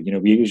work too.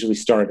 We usually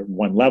start at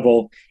one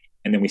level,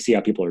 and then we see how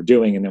people are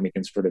doing, and then we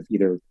can sort of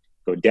either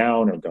go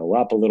down or go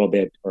up a little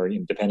bit, or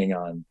depending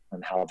on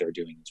how they're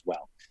doing as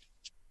well.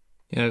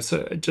 Yeah,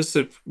 so just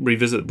to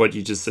revisit what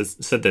you just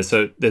said there,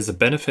 so there's a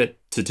benefit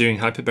to doing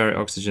hyperbaric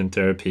oxygen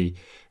therapy,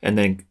 and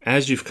then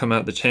as you've come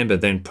out the chamber,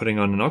 then putting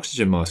on an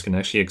oxygen mask and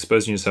actually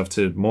exposing yourself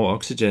to more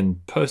oxygen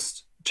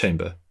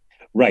post-chamber.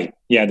 Right.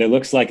 Yeah, that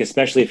looks like,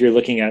 especially if you're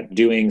looking at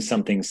doing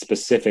something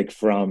specific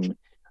from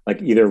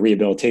either a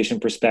rehabilitation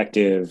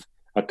perspective,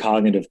 a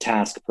cognitive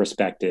task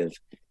perspective.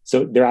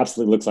 So there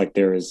absolutely looks like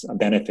there is a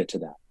benefit to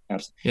that.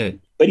 Absolutely. Yeah.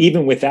 But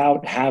even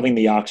without having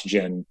the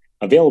oxygen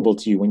available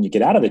to you when you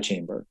get out of the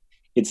chamber,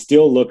 it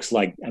still looks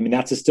like,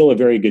 that's still a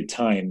very good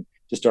time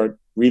to start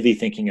really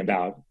thinking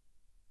about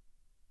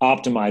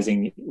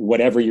optimizing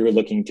whatever you're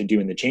looking to do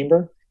in the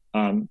chamber,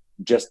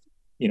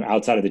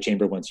 outside of the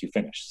chamber once you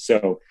finish.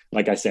 So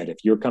like I said, if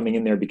you're coming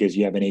in there because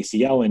you have an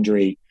ACL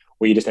injury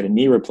or you just had a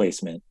knee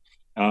replacement,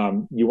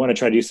 you want to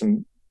try to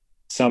do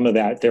some of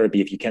that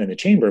therapy if you can in the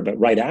chamber, but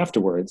right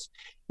afterwards,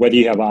 whether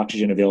you have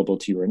oxygen available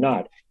to you or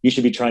not, you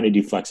should be trying to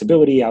do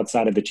flexibility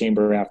outside of the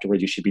chamber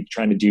afterwards. You should be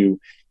trying to do,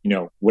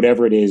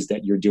 whatever it is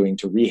that you're doing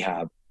to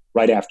rehab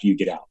right after you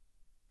get out.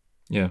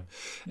 Yeah.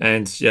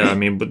 And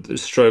with the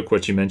stroke,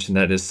 what you mentioned,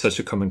 that is such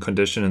a common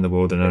condition in the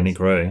world and only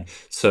growing.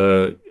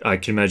 So I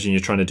can imagine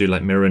you're trying to do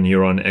mirror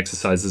neuron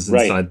exercises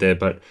inside there.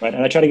 But right.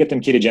 And I try to get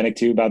them ketogenic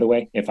too, by the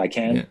way, if I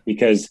can,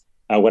 because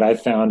what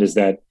I've found is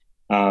that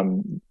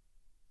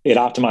it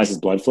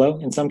optimizes blood flow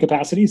in some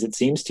capacities, it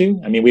seems to.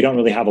 We don't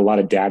really have a lot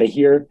of data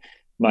here.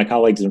 My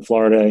colleagues in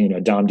Florida,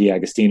 Dom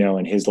D'Agostino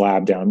and his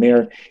lab down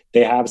there,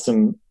 they have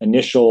some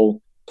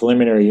initial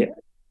preliminary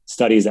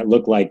studies that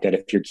look like that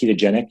if you're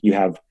ketogenic, you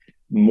have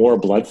more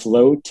blood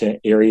flow to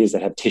areas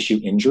that have tissue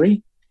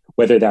injury,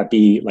 whether that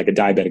be like a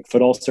diabetic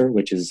foot ulcer,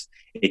 which is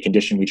a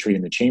condition we treat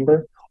in the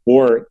chamber,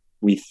 or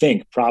we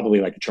think probably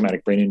like a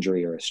traumatic brain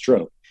injury or a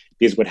stroke.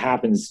 Because what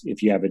happens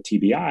if you have a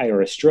TBI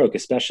or a stroke,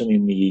 especially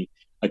in the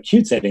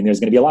acute setting, there's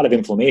going to be a lot of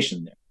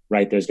inflammation there,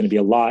 right? There's going to be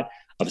a lot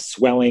of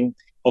swelling,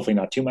 hopefully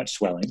not too much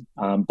swelling,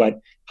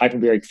 but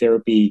hyperbaric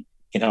therapy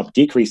can help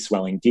decrease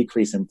swelling,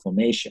 decrease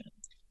inflammation,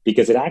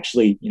 because it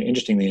actually,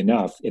 interestingly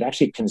enough, it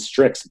actually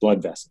constricts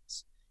blood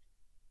vessels,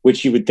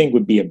 which you would think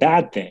would be a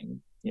bad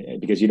thing,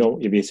 because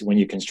when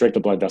you constrict a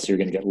blood vessel, you're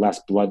going to get less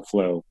blood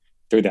flow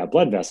through that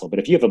blood vessel. But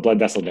if you have a blood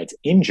vessel that's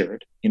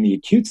injured in the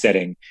acute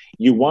setting,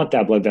 you want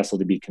that blood vessel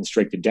to be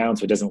constricted down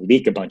so it doesn't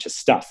leak a bunch of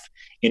stuff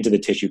into the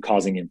tissue,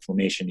 causing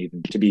inflammation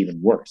to be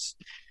even worse.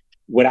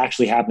 What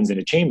actually happens in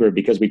a chamber,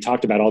 because we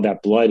talked about all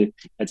that blood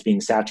that's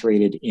being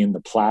saturated in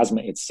the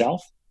plasma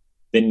itself,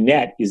 the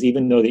net is,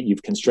 even though that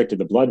you've constricted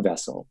the blood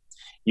vessel,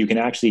 you can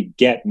actually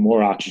get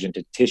more oxygen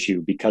to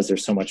tissue because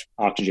there's so much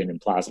oxygen in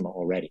plasma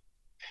already.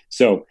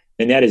 So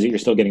the net is that you're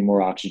still getting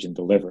more oxygen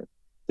delivered,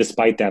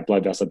 despite that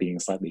blood vessel being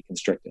slightly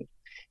constricted.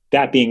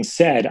 That being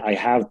said, I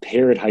have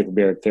paired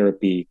hyperbaric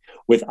therapy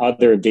with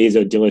other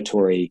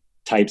vasodilatory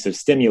types of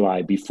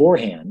stimuli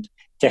beforehand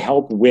to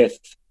help with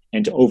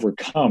and to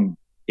overcome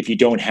if you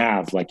don't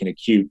have like an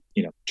acute,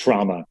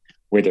 trauma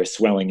where there's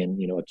swelling and,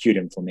 acute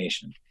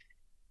inflammation.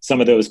 some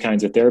of those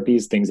kinds of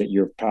therapies, things that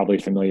you're probably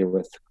familiar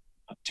with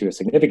to a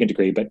significant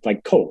degree, but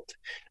like cold.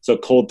 So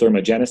cold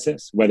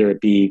thermogenesis, whether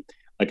it be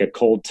like a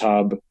cold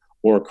tub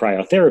or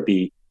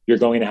cryotherapy, you're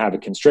going to have a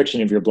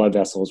constriction of your blood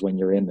vessels when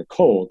you're in the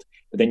cold,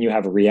 but then you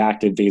have a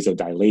reactive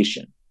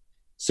vasodilation.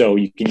 So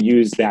you can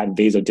use that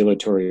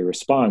vasodilatory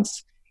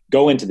response,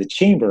 go into the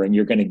chamber, and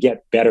you're going to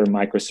get better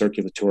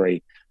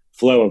microcirculatory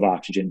flow of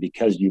oxygen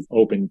because you've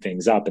opened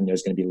things up and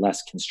there's going to be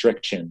less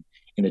constriction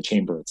in the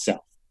chamber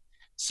itself.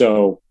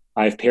 So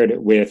I've paired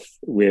it with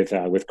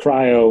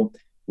cryo,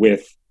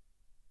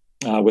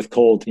 with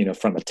cold,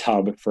 from a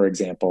tub, for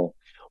example.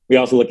 We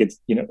also look at,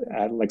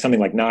 like something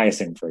like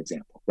niacin, for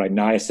example, right?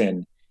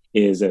 Niacin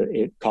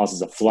it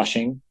causes a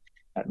flushing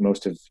that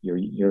most of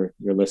your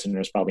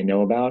listeners probably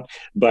know about.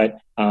 But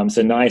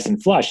so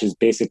niacin flush is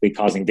basically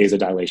causing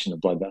vasodilation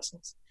of blood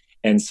vessels.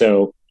 And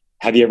so,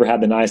 have you ever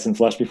had the niacin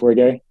flush before,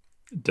 Gary?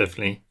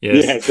 Definitely,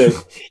 yes.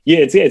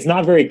 Yeah, so it's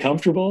not very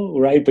comfortable,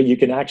 right? But you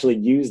can actually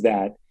use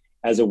that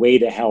as a way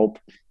to help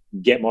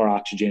get more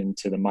oxygen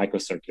to the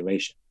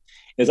microcirculation.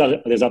 There's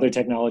other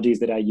technologies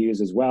that I use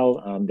as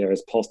well. There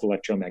is pulsed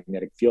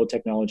electromagnetic field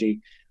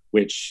technology,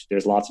 which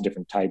there's lots of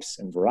different types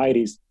and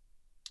varieties,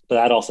 but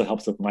that also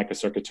helps with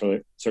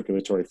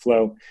microcirculatory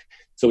flow.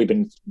 So we've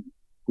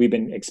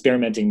been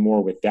experimenting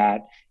more with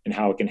that and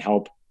how it can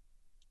help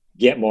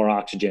get more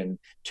oxygen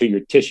to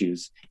your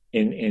tissues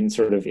in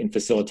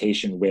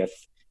facilitation with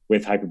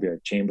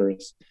hyperbaric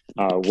chambers.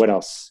 What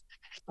else?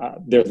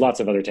 There's lots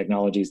of other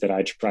technologies that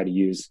I try to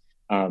use,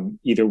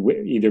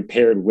 either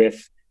paired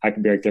with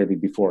hyperbaric therapy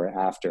before or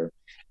after.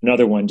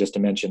 Another one, just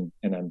to mention,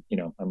 and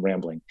I'm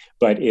rambling,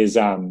 but is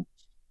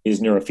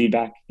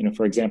neurofeedback.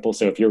 For example,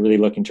 so if you're really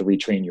looking to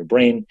retrain your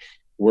brain,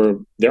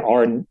 there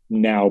are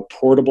now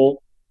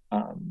portable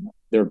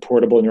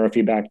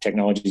neurofeedback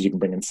technologies you can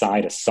bring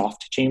inside a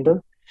soft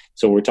chamber.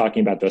 So we're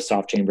talking about those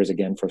soft chambers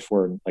again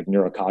for like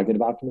neurocognitive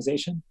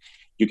optimization.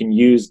 You can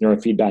use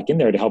neurofeedback in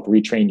there to help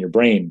retrain your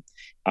brain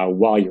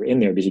while you're in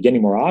there because you're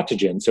getting more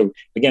oxygen. So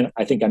again,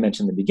 I think I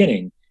mentioned in the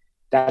beginning,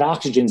 that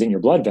oxygen's in your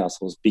blood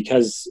vessels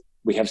because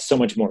we have so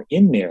much more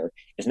in there.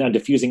 It's now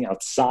diffusing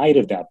outside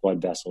of that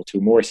blood vessel to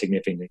a more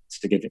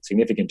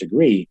significant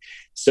degree.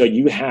 So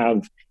you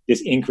have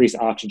this increased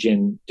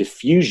oxygen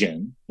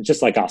diffusion. It's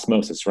just like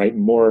osmosis, right?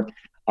 More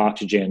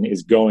oxygen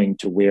is going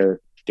to where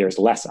there's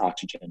less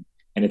oxygen,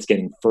 and it's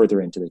getting further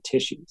into the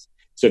tissues.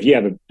 So if you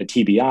have a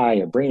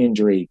TBI, a brain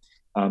injury,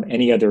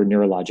 any other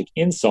neurologic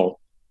insult,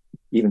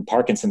 even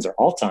Parkinson's or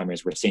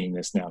Alzheimer's, we're seeing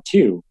this now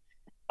too.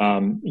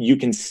 You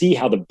can see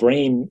how the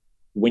brain,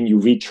 when you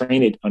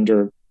retrain it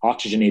under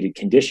oxygenated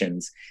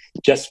conditions,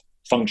 just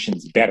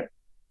functions better.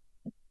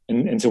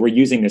 And so we're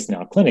using this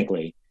now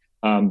clinically.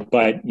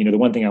 But the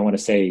one thing I want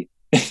to say,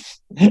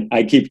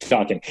 I keep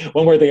talking.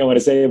 One more thing I want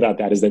to say about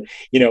that is that,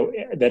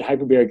 that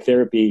hyperbaric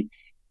therapy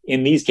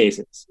in these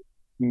cases,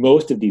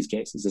 most of these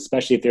cases,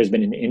 especially if there's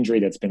been an injury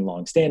that's been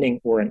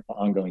longstanding or an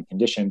ongoing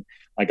condition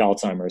like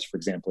Alzheimer's, for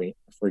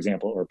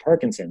example, or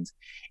Parkinson's,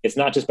 it's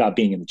not just about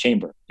being in the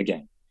chamber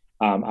again.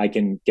 I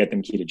can get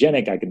them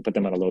ketogenic. I can put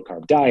them on a low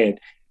carb diet.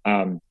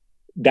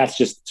 That's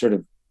just sort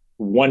of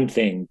one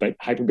thing, but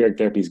hyperbaric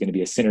therapy is going to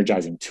be a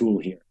synergizing tool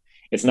here.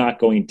 It's not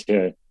going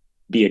to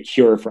be a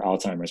cure for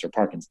Alzheimer's or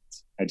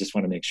Parkinson's. I just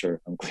want to make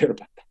sure I'm clear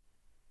about that.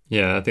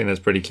 Yeah, I think that's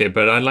pretty clear.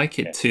 But I like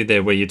it too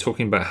there where you're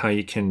talking about how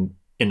you can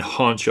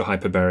enhance your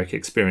hyperbaric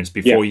experience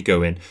before you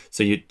go in.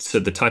 So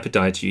the type of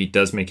diet you eat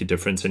does make a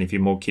difference. And if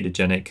you're more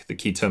ketogenic, the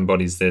ketone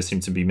bodies there seem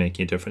to be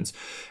making a difference.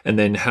 And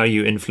then how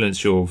you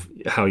influence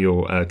how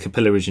your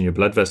capillaries and your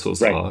blood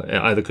vessels are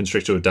either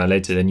constricted or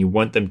dilated. And you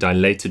want them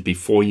dilated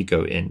before you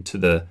go into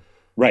the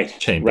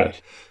chamber.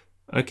 Right.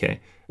 Okay.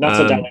 Not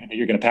so dilated that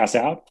you're going to pass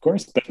out, of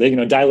course, but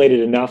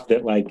dilated enough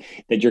that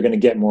you're going to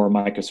get more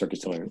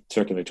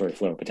microcirculatory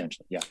flow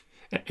potentially. Yeah.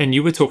 And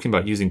you were talking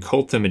about using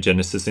cold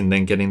thermogenesis and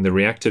then getting the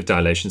reactive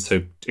dilation.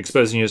 So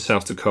exposing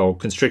yourself to cold,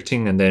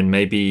 constricting, and then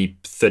maybe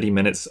 30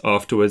 minutes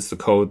afterwards, the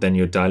cold, then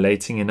you're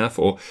dilating enough.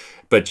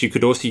 But you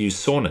could also use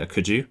sauna,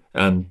 could you?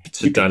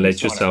 To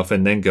dilate yourself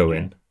and then go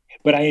in.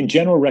 But I, in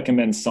general,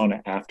 recommend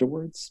sauna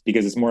afterwards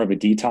because it's more of a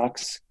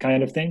detox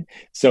kind of thing.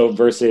 So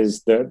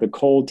versus the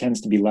cold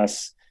tends to be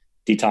less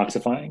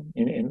detoxifying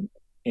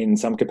in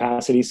some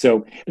capacity.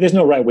 So there's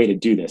no right way to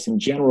do this. In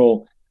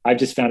general, I've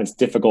just found it's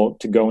difficult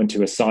to go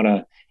into a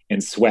sauna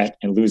and sweat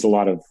and lose a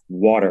lot of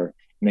water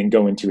and then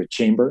go into a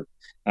chamber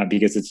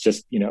because it's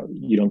just,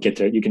 you don't get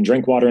to, you can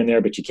drink water in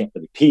there, but you can't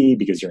really pee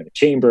because you're in a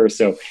chamber.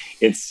 So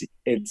it's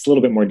a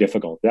little bit more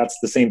difficult. That's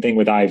the same thing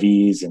with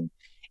IVs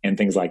and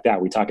things like that.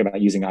 We talk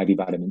about using IV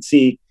vitamin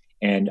C,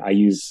 and I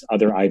use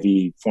other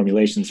IV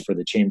formulations for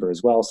the chamber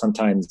as well,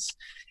 sometimes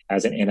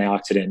as an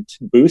antioxidant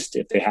boost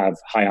if they have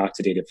high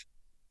oxidative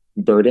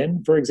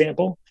burden, for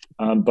example.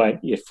 But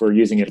if we're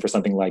using it for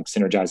something like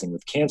synergizing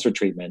with cancer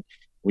treatment,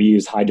 we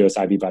use high dose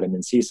IV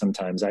vitamin C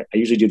sometimes. I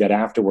usually do that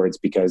afterwards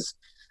because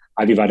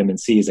IV vitamin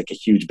C is like a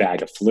huge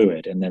bag of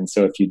fluid. And then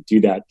so if you do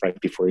that right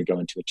before you go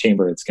into a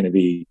chamber, it's going to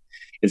be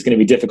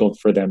difficult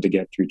for them to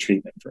get through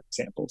treatment, for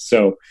example.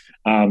 So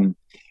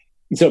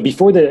So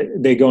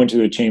they go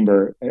into a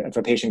chamber, if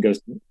a patient goes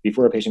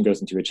before a patient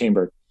goes into a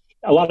chamber,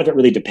 a lot of it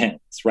really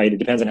depends, right? It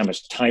depends on how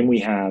much time we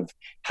have,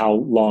 how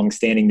long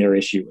standing their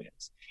issue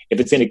is. If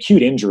it's an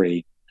acute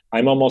injury,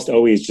 I'm almost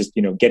always just,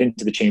 get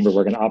into the chamber.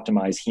 We're going to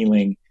optimize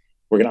healing.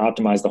 We're going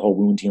to optimize the whole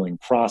wound healing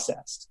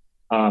process.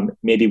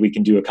 Maybe we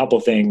can do a couple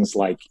things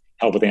like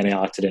help with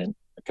antioxidant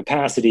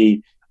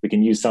capacity. We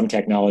can use some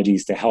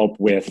technologies to help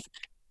with,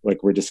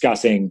 like we're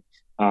discussing,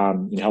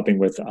 helping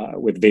with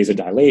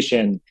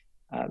vasodilation,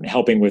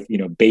 helping with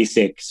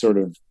basic sort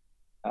of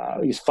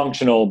these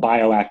functional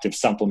bioactive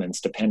supplements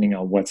depending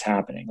on what's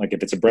happening. Like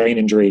if it's a brain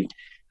injury,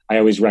 I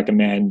always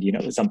recommend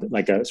something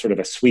like a sort of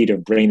a suite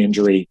of brain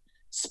injury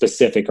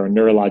specific or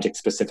neurologic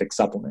specific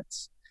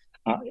supplements,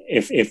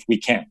 if we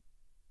can.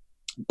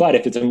 But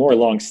if it's a more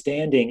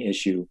long-standing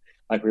issue,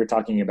 like we were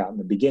talking about in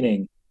the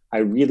beginning, I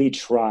really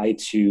try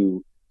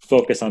to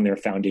focus on their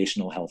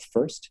foundational health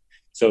first.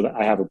 So that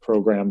I have a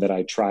program that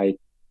I try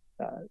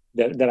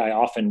that I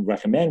often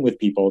recommend with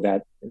people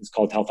that is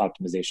called Health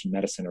Optimization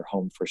Medicine, or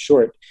HOME for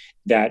short,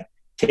 that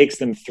takes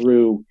them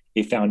through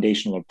a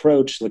foundational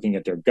approach, looking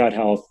at their gut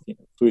health,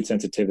 food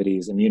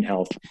sensitivities, immune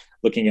health,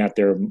 looking at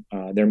their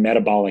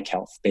metabolic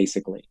health,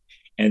 basically,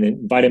 and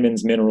then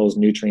vitamins, minerals,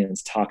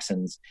 nutrients,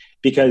 toxins.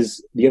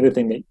 Because the other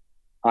thing that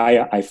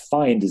I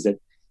find is that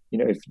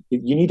if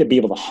you need to be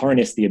able to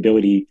harness the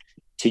ability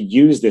to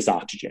use this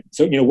oxygen.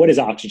 So what is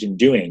oxygen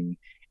doing?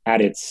 At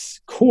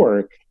its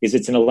core is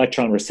it's an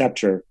electron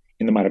receptor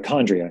in the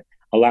mitochondria,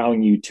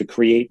 allowing you to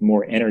create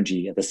more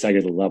energy at the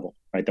cellular level,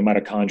 right? The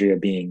mitochondria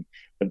being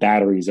the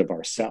batteries of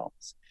our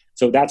cells.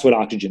 So that's what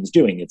oxygen's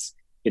doing.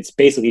 It's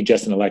basically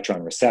just an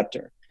electron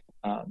receptor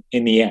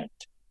in the end.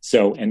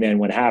 So, and then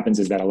what happens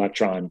is that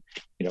electron,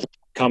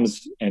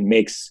 comes and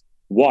makes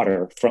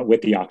water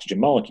with the oxygen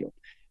molecule.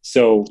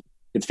 So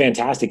it's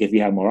fantastic if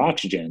you have more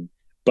oxygen,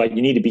 but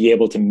you need to be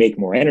able to make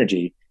more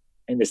energy.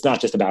 And it's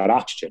not just about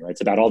oxygen, right?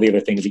 It's about all the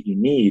other things that you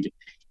need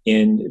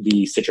in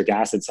the citric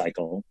acid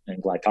cycle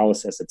and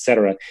glycolysis, et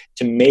cetera,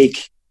 to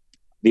make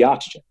the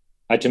oxygen,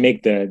 to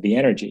make the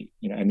energy,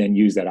 and then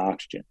use that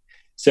oxygen.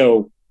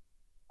 So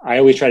I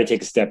always try to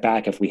take a step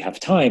back if we have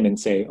time and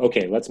say,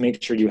 okay, let's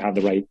make sure you have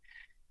the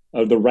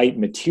right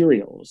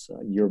materials.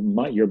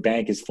 Your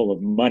bank is full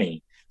of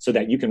money so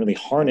that you can really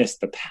harness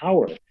the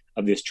power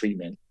of this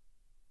treatment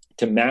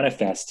to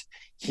manifest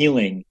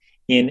healing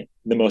in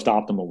the most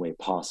optimal way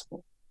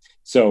possible.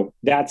 So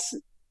that's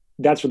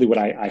really what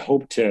I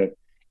hope to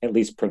at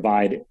least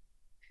provide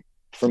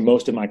for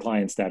most of my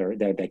clients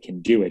that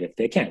can do it if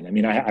they can. I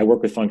mean, I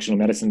work with functional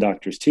medicine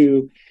doctors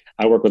too.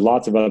 I work with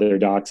lots of other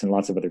docs in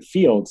lots of other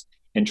fields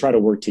and try to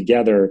work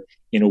together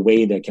in a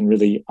way that can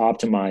really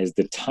optimize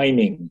the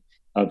timing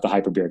of the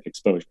hyperbaric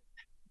exposure.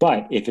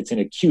 But if it's an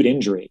acute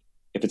injury,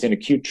 if it's an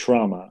acute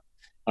trauma,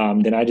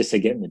 then I just say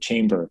get in the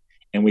chamber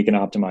and we can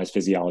optimize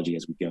physiology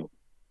as we go.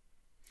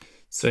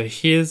 So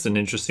here's an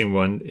interesting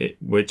one,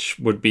 which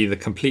would be the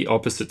complete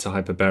opposite to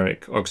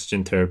hyperbaric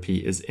oxygen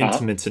therapy, is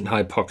intermittent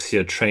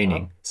hypoxia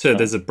training. So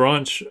there's a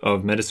branch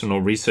of medicine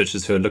or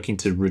researchers who are looking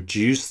to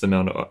reduce the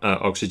amount of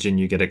oxygen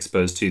you get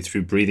exposed to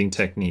through breathing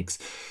techniques.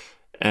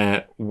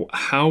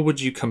 How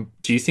would you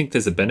do you think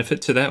there's a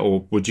benefit to that,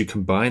 or would you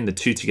combine the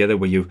two together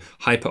where you're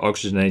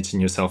hyper-oxygenating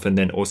yourself and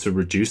then also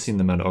reducing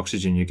the amount of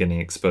oxygen you're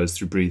getting exposed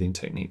through breathing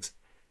techniques?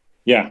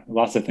 Yeah,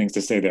 lots of things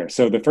to say there.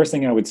 So the first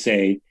thing I would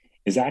say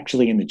is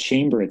actually in the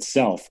chamber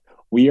itself,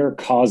 we're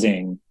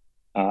actually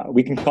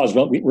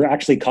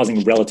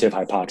causing relative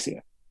hypoxia.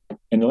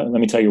 And let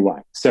me tell you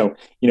why. So,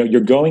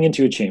 you're going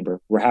into a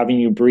chamber, we're having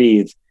you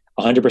breathe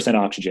 100%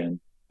 oxygen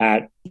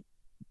at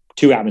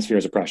 2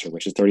 atmospheres of pressure,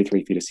 which is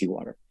 33 feet of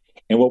seawater.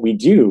 And what we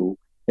do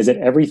is that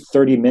every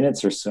 30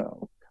 minutes or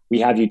so, we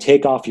have you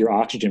take off your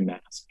oxygen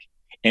mask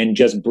and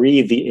just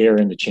breathe the air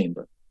in the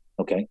chamber.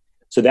 Okay.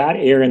 So that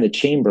air in the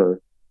chamber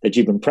that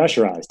you've been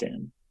pressurized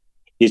in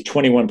is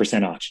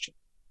 21% oxygen.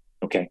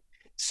 Okay.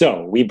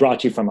 So we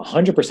brought you from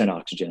 100%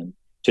 oxygen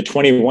to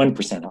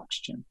 21%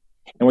 oxygen.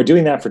 And we're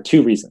doing that for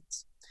 2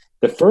 reasons.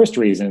 The first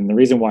reason, the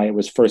reason why it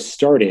was first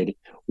started,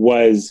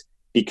 was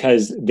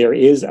because there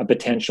is a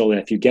potential that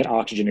if you get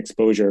oxygen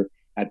exposure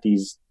at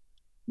these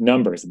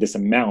numbers, this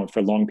amount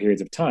for long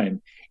periods of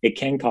time, it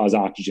can cause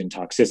oxygen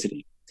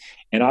toxicity.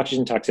 And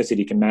oxygen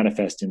toxicity can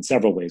manifest in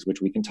several ways,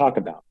 which we can talk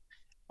about.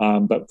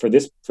 But for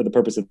the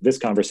purpose of this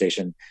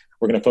conversation,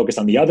 we're going to focus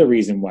on the other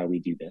reason why we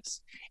do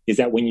this, is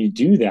that when you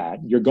do that,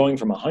 you're going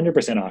from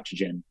 100%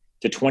 oxygen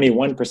to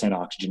 21%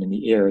 oxygen in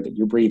the air that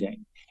you're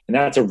breathing. And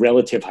that's a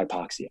relative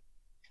hypoxia.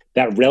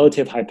 That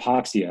relative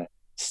hypoxia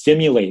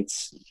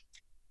stimulates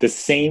the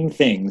same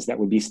things that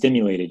would be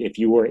stimulated if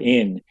you were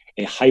in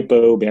a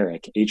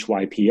hypobaric,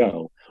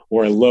 HYPO,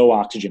 or a low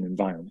oxygen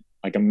environment,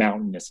 like a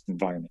mountainous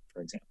environment,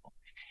 for example.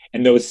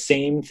 And those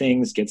same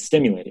things get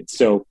stimulated.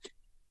 So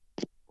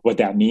what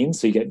that means,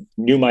 so you get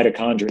new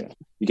mitochondria,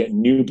 you get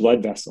new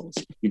blood vessels,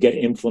 you get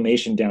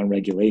inflammation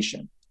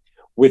downregulation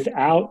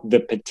without the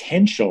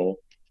potential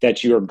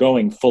that you're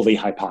going fully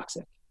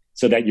hypoxic,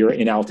 so that you're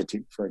in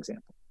altitude, for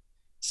example.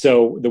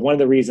 So one of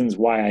the reasons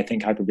why I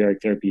think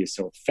hyperbaric therapy is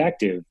so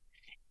effective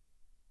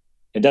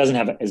it doesn't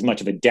have as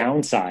much of a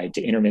downside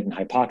to intermittent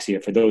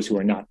hypoxia for those who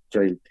are not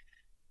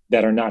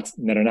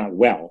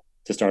well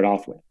to start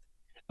off with.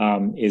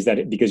 Is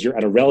that because you're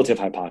at a relative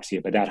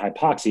hypoxia, but that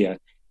hypoxia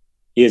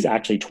is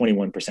actually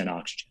 21%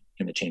 oxygen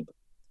in the chamber.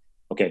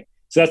 Okay,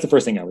 so that's the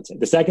first thing I would say.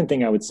 The second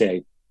thing I would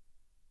say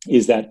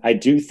is that I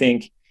do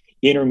think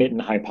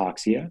intermittent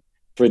hypoxia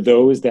for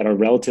those that are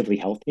relatively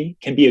healthy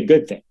can be a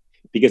good thing,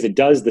 because it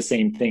does the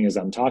same thing as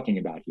I'm talking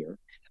about here.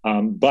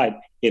 But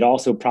it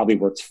also probably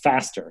works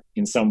faster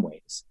in some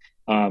ways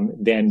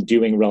than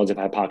doing relative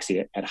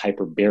hypoxia at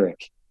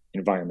hyperbaric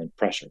environment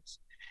pressures.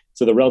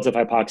 So the relative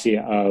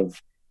hypoxia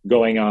of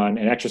going on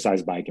an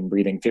exercise bike and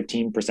breathing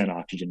 15%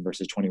 oxygen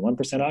versus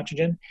 21%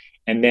 oxygen,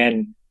 and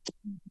then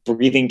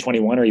breathing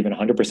 21 or even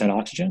 100%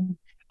 oxygen,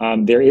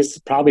 there is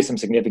probably some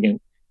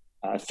significant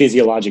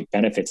physiologic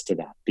benefits to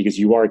that, because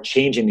you are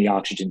changing the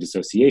oxygen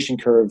dissociation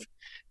curve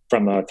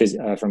from a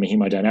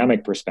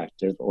hemodynamic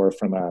perspective, or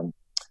from a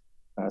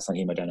it's not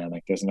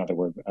hemodynamic, there's another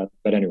word,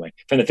 but anyway,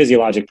 from the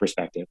physiologic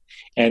perspective.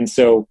 And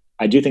so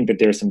I do think that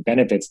there's some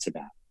benefits to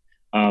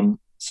that.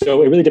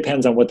 So it really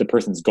depends on what the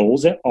person's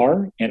goals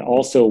are, and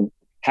also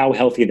how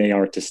healthy they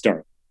are to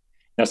start.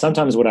 Now,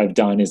 sometimes what I've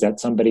done is that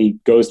somebody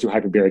goes through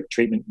hyperbaric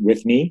treatment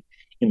with me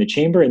in the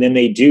chamber, and then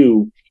they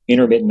do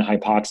intermittent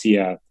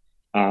hypoxia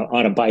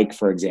on a bike,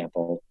 for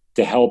example,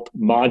 to help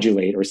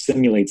modulate or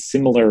simulate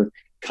similar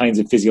kinds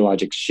of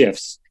physiologic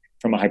shifts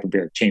from a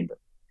hyperbaric chamber.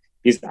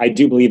 Because I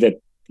do believe that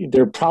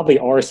there probably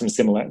are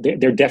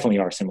there definitely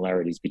are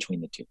similarities between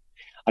the two.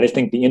 I just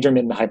think the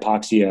intermittent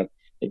hypoxia,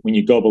 when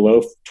you go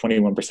below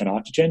 21%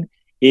 oxygen,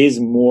 is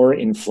more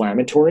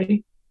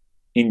inflammatory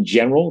in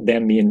general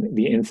than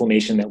the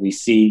inflammation that we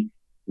see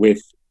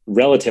with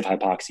relative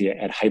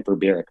hypoxia at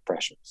hyperbaric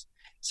pressures.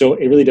 So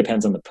it really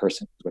depends on the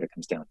person, is what it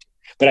comes down to.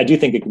 But I do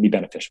think it can be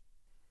beneficial.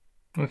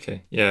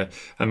 Okay, yeah.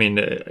 I mean,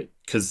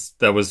 because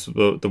that was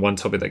the one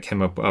topic that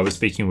came up. I was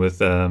speaking with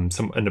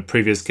some a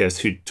previous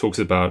guest who talks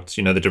about,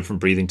 the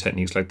different breathing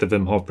techniques, like the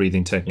Wim Hof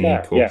breathing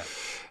technique, or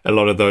a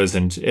lot of those.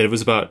 And it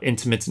was about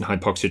intermittent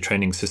hypoxia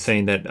training. So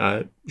saying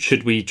that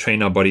should we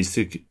train our bodies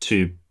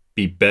to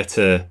be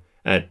better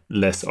at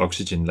less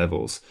oxygen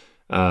levels?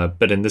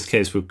 But in this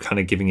case, we're kind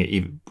of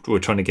we're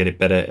trying to get it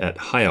better at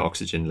higher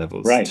oxygen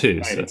levels too.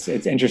 Right. So.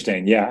 It's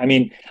interesting. Yeah. I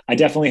mean, I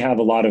definitely have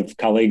a lot of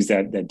colleagues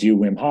that do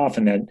Wim Hof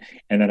and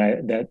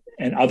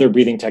other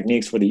breathing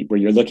techniques where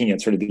you're looking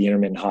at sort of the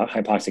intermittent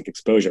hypoxic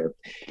exposure.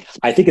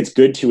 I think it's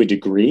good to a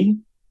degree,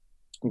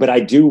 but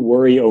I do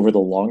worry over the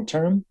long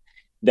term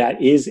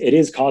that it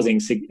is causing,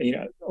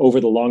 over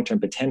the long term,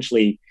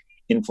 potentially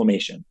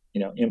inflammation,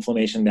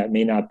 inflammation that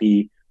may not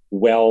be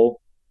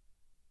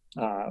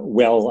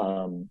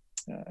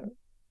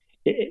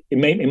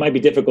it might be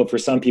difficult for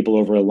some people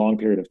over a long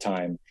period of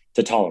time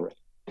to tolerate.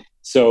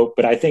 So,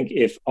 but I think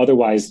if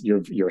otherwise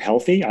you're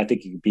healthy, I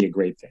think it could be a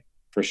great thing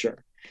for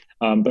sure.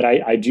 But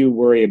I do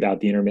worry about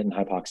the intermittent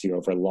hypoxia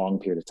over a long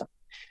period of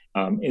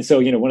time. And so,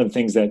 one of the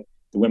things that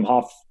the Wim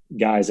Hof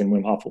guys and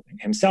Wim Hof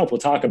himself will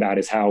talk about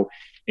is how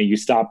you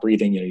stop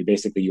breathing, you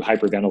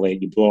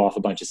hyperventilate, you blow off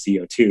a bunch of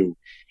CO2,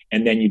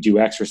 and then you do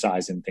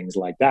exercise and things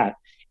like that.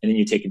 And then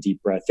you take a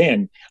deep breath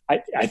in.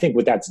 I think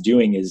what that's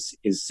doing is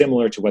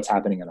similar to what's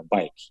happening on a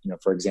bike.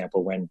 For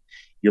example, when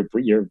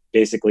you're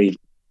basically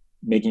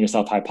making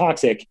yourself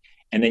hypoxic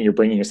and then you're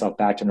bringing yourself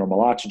back to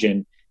normal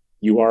oxygen,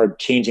 you are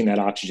changing that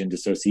oxygen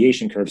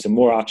dissociation curve. So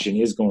more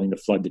oxygen is going to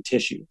flood the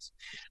tissues.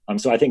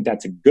 So I think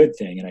that's a good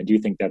thing. And I do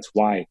think that's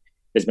why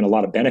there's been a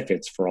lot of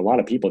benefits for a lot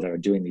of people that are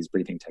doing these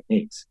breathing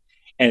techniques.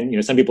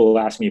 And, some people will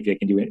ask me if they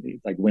can do it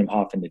like Wim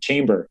Hof in the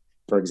chamber,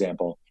 for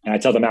example. And I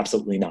tell them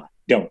absolutely not.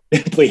 Don't,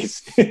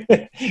 please,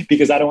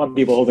 because I don't want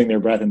people holding their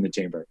breath in the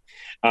chamber.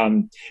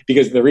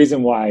 Because the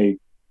reason why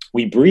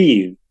we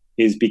breathe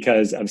is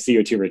because of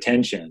CO2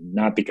 retention,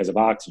 not because of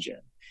oxygen.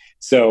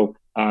 So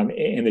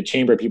in the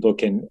chamber, people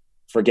can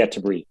forget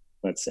to breathe,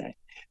 let's say.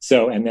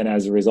 So, and then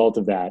as a result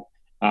of that,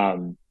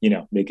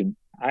 they can,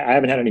 I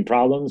haven't had any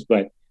problems,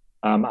 but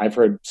I've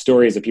heard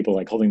stories of people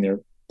like holding their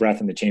breath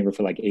in the chamber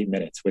for like 8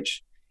 minutes,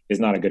 which is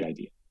not a good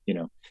idea,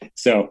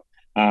 So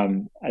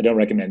I don't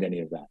recommend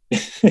any of that.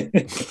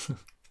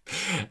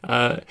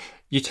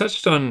 You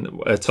touched on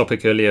a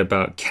topic earlier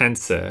about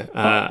cancer.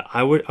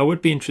 I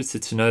would be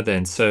interested to know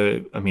then.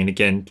 So, I mean,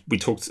 again, we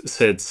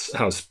said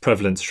how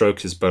prevalent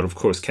stroke is, but of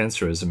course,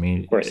 cancer is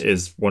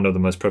one of the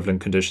most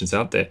prevalent conditions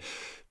out there.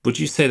 Would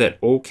you say that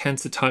all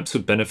cancer types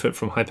would benefit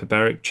from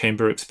hyperbaric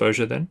chamber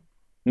exposure then?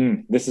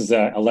 This is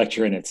a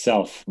lecture in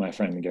itself, my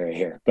friend Gary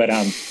here. But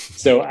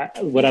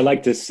what I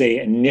like to say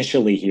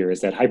initially here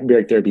is that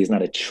hyperbaric therapy is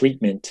not a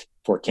treatment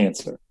for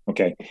cancer.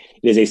 Okay, it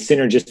is a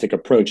synergistic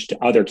approach to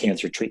other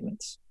cancer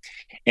treatments,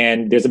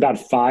 and there's about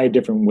 5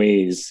 different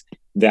ways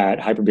that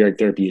hyperbaric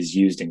therapy is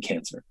used in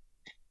cancer.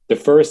 The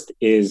first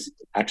is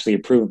actually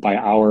approved by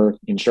our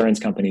insurance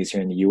companies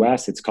here in the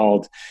U.S. It's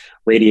called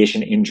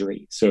radiation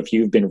injury. So if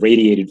you've been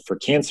radiated for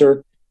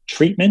cancer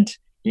treatment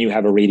and you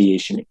have a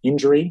radiation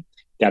injury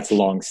that's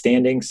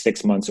long-standing,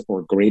 6 months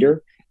or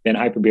greater, then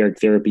hyperbaric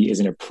therapy is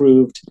an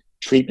approved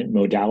treatment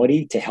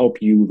modality to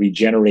help you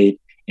regenerate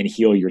and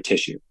heal your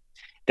tissue.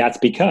 That's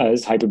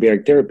because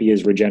hyperbaric therapy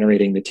is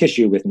regenerating the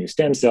tissue with new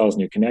stem cells,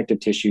 new connective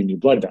tissue, new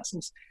blood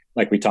vessels,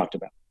 like we talked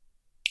about.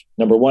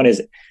 Number one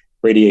is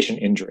radiation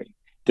injury.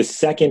 The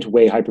second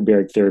way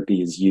hyperbaric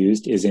therapy is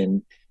used is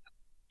in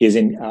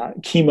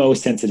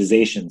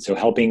chemosensitization, so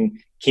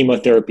helping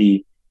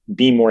chemotherapy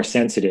be more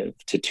sensitive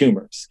to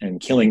tumors and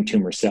killing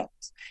tumor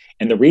cells.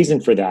 And the reason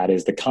for that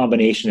is the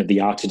combination of the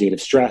oxidative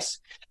stress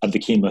of the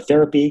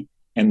chemotherapy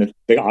and the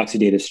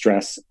oxidative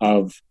stress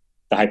of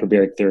the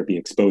hyperbaric therapy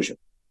exposure,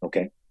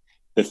 okay?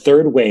 The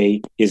third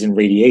way is in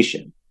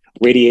radiation.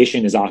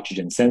 Radiation is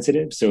oxygen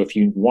sensitive, so if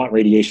you want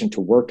radiation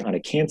to work on a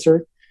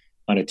cancer,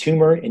 on a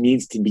tumor, it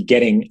needs to be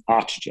getting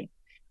oxygen.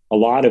 A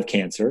lot of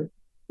cancer,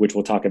 which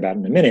we'll talk about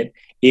in a minute,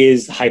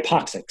 is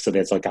hypoxic. So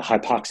there's like a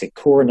hypoxic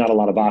core, not a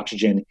lot of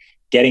oxygen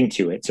getting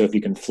to it. So if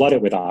you can flood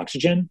it with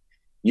oxygen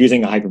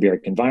using a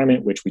hyperbaric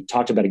environment, which we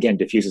talked about again,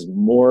 diffuses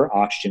more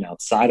oxygen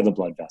outside of the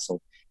blood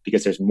vessel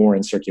because there's more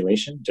in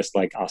circulation, just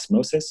like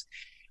osmosis,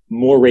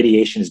 more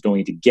radiation is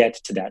going to get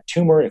to that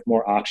tumor if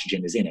more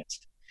oxygen is in it.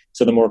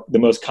 So the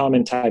most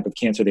common type of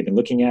cancer they've been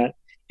looking at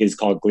is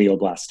called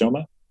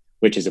glioblastoma,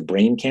 which is a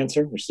brain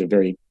cancer, which is a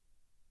very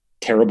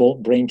terrible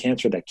brain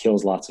cancer that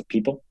kills lots of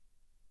people.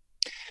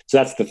 So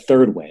that's the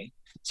third way.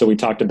 So we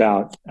talked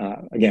about,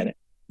 again,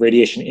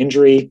 radiation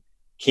injury,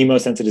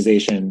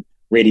 chemosensitization,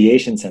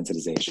 radiation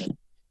sensitization.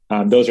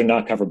 Those are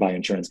not covered by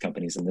insurance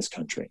companies in this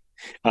country.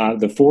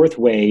 The fourth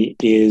way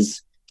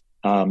is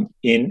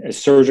in a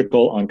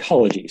surgical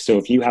oncology. So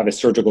if you have a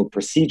surgical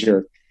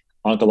procedure,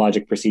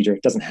 oncologic procedure,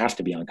 it doesn't have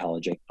to be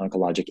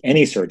oncologic,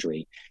 any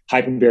surgery,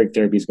 hyperbaric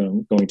therapy is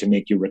going to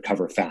make you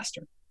recover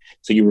faster.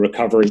 So you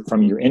recover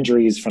from your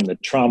injuries, from the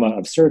trauma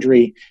of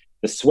surgery,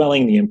 the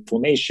swelling, the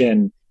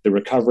inflammation, the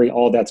recovery,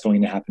 all that's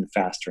going to happen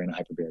faster in a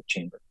hyperbaric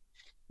chamber.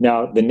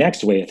 Now, the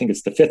next way, I think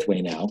it's the fifth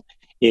way now,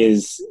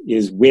 is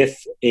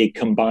with a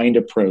combined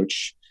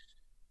approach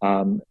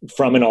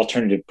from an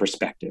alternative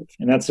perspective.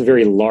 And that's a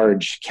very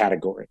large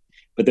category.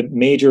 But the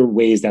major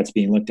ways that's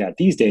being looked at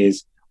these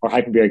days are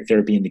hyperbaric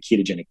therapy in the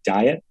ketogenic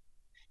diet,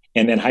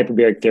 and then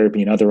hyperbaric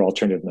therapy in other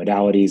alternative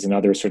modalities and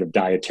other sort of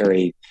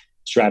dietary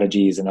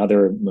strategies and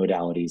other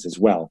modalities as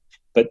well.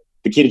 But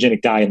the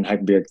ketogenic diet and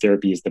hyperbaric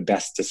therapy is the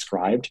best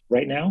described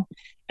right now.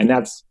 And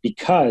that's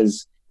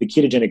because the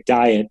ketogenic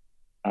diet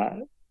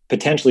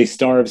potentially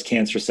starves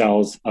cancer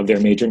cells of their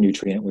major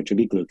nutrient, which would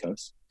be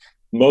glucose.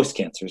 Most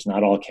cancers,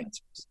 not all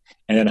cancers.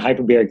 And then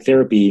hyperbaric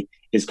therapy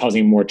is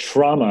causing more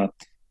trauma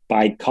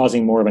by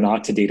causing more of an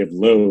oxidative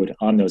load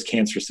on those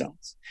cancer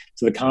cells.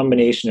 So the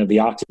combination of the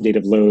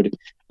oxidative load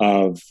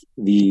of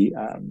the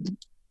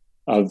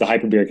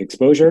hyperbaric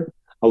exposure,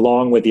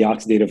 along with the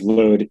oxidative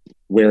load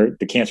where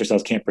the cancer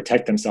cells can't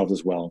protect themselves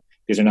as well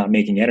because they're not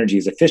making energy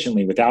as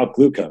efficiently without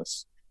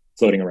glucose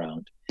floating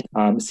around,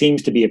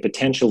 seems to be a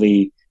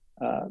potentially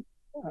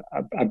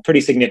a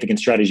pretty significant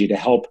strategy to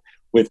help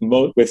with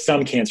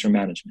some cancer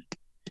management.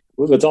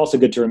 What's also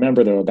good to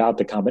remember, though, about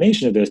the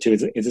combination of those two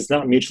is it's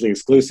not mutually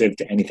exclusive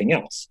to anything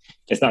else.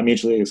 It's not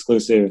mutually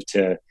exclusive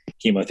to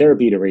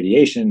chemotherapy, to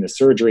radiation, to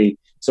surgery.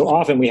 So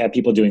often we have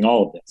people doing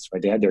all of this,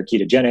 right? They're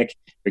ketogenic,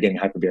 they're getting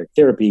hyperbaric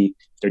therapy,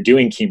 they're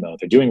doing chemo,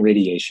 they're doing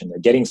radiation, they're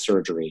getting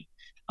surgery.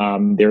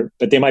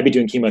 But they might be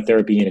doing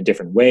chemotherapy in a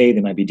different way.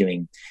 They might be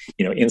doing,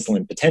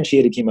 insulin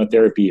potentiated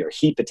chemotherapy or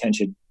heat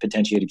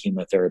potentiated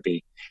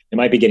chemotherapy. They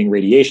might be getting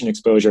radiation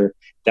exposure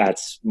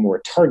that's more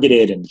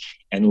targeted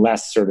and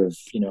less sort of,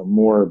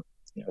 more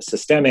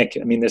systemic.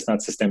 I mean, there's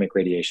not systemic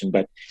radiation,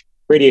 but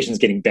radiation is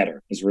getting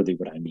better is really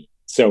what I mean.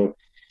 So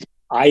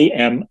I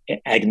am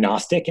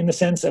agnostic in the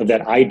sense of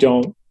that I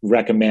don't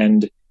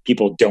recommend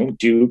people don't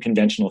do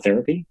conventional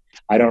therapy.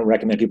 I don't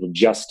recommend people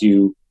just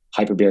do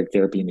hyperbaric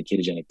therapy in the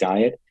ketogenic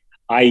diet.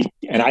 I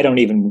don't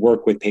even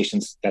work with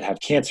patients that have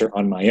cancer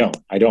on my own.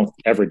 I don't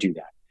ever do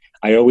that.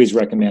 I always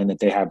recommend that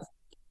they have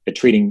a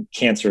treating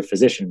cancer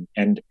physician.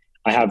 And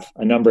I have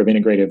a number of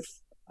integrative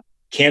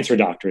cancer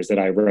doctors that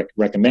I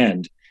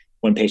recommend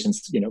when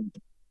patients,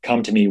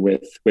 come to me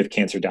with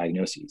cancer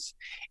diagnoses.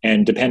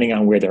 And depending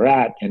on where they're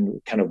at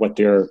and kind of what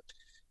they're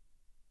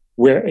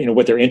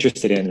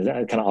interested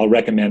in, I'll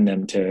recommend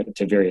them to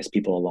various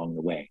people along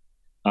the way.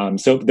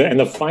 So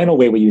the final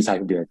way we use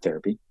hyperbaric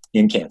therapy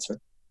in cancer,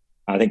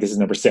 I think this is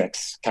number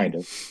 6, kind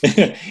of,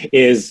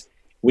 is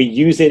we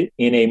use it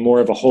in a more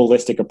of a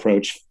holistic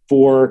approach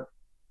for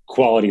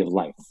quality of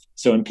life.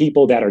 So in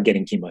people that are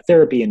getting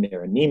chemotherapy and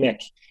they're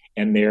anemic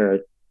and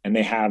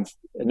they have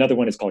another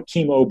one is called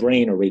chemo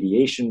brain or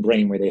radiation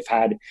brain, where they've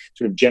had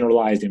sort of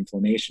generalized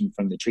inflammation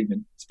from the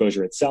treatment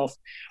exposure itself.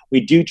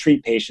 We do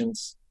treat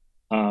patients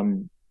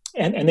and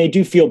they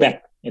do feel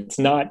better. It's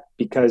not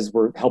because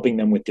we're helping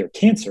them with their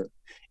cancer.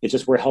 It's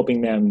just we're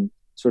helping them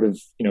sort of,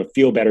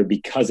 feel better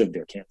because of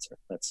their cancer,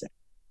 let's say.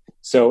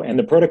 So, and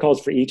the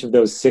protocols for each of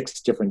those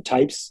 6 different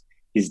types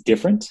is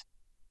different.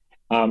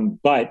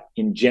 But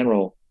in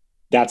general,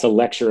 that's a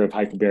lecture of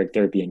hyperbaric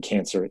therapy in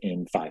cancer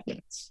in 5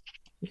 minutes.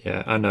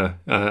 Yeah, I know.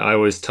 I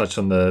always touch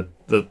on the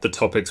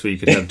topics where you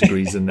could have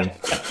degrees in them.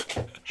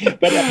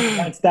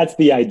 But that's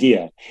the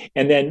idea.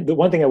 And then the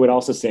one thing I would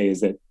also say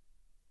is that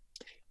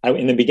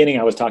in the beginning,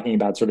 I was talking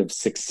about sort of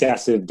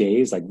successive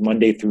days, like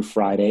Monday through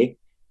Friday,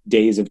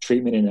 days of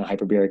treatment in a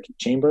hyperbaric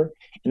chamber.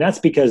 And that's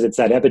because it's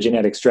that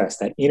epigenetic stress,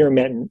 that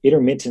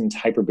intermittent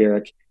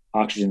hyperbaric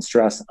oxygen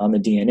stress on the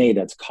DNA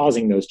that's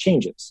causing those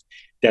changes.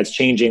 That's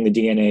changing the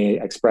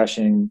DNA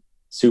expression,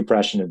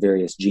 suppression of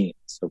various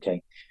genes,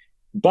 okay?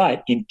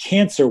 But in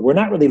cancer, we're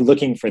not really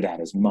looking for that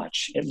as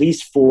much, at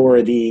least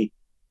for the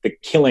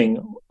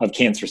killing of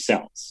cancer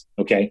cells,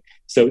 okay?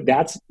 So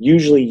that's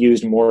usually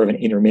used more of an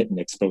intermittent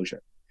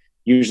exposure,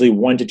 usually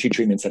 1 to 2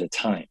 treatments at a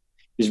time,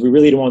 because we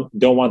really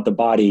don't want the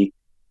body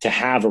to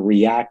have a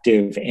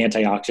reactive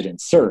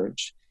antioxidant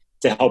surge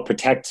to help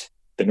protect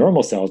the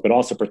normal cells, but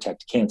also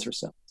protect cancer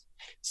cells.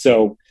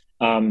 So,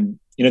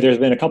 there's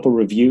been a couple of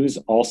reviews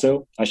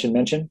also, I should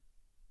mention,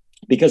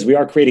 because we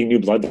are creating new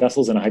blood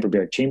vessels in a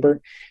hyperbaric chamber.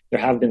 There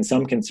have been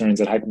some concerns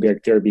that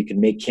hyperbaric therapy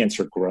can make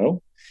cancer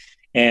grow,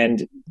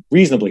 and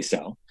reasonably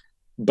so.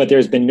 But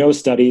there's been no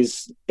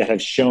studies that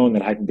have shown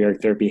that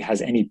hyperbaric therapy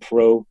has any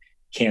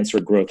pro-cancer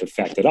growth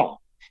effect at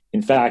all.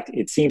 In fact,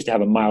 it seems to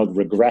have a mild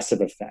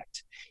regressive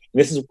effect. And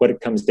this is what it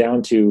comes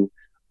down to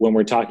when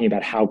we're talking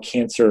about how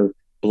cancer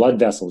blood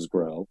vessels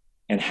grow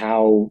and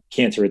how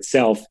cancer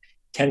itself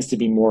tends to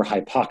be more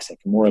hypoxic,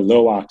 more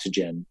low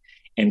oxygen,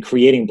 and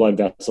creating blood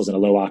vessels in a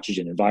low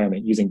oxygen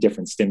environment using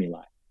different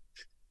stimuli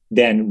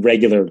than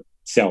regular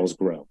cells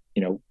grow.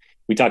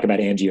 We talk about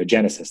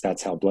angiogenesis.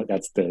 That's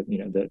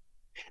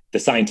the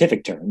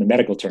scientific term, the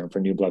medical term for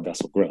new blood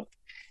vessel growth.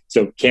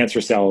 So cancer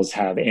cells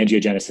have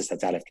angiogenesis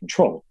that's out of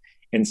control.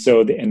 And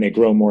they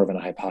grow more of in a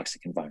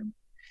hypoxic environment.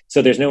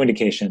 So there's no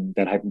indication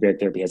that hyperbaric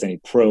therapy has any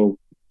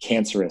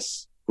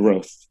pro-cancerous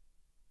growth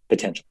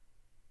potential.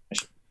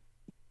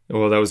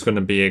 Well, that was going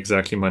to be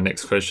exactly my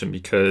next question,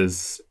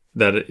 because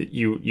that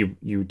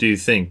you do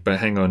think, but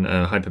hang on,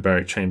 a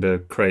hyperbaric chamber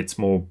creates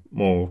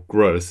more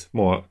growth,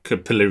 more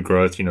capillary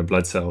growth,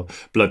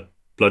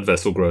 blood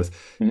vessel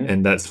growth,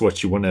 and that's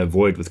what you want to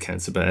avoid with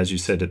cancer. But as you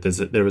said,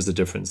 there is a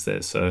difference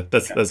there, so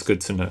that's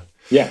good to know.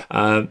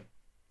 Yeah.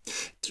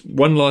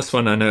 One last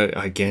one. I know,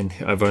 again,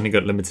 I've only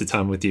got limited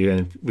time with you,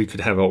 and we could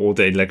have an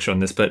all-day lecture on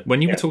this, but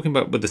when you were talking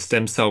about with the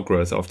stem cell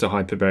growth after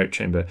hyperbaric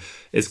chamber,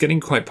 it's getting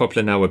quite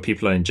popular now where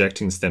people are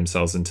injecting stem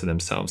cells into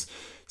themselves.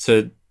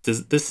 So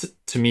this,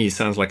 to me,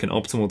 sounds like an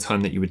optimal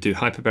time that you would do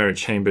hyperbaric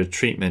chamber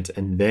treatment,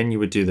 and then you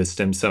would do the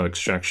stem cell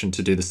extraction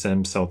to do the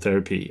stem cell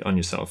therapy on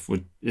yourself.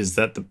 Do you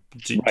think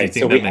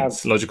that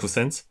makes logical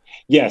sense?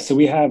 Yeah, so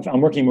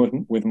I'm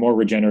working with more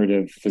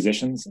regenerative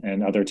physicians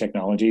and other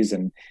technologies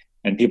and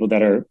people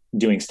that are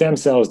doing stem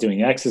cells, doing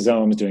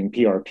exosomes, doing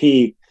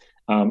PRP,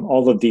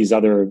 all of these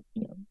other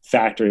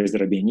factors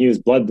that are being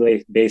used,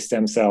 blood-based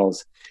stem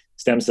cells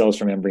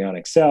from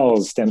embryonic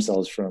cells, stem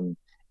cells from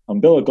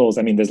umbilicals.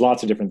 I mean, there's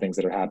lots of different things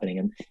that are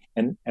happening,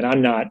 and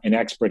I'm not an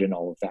expert in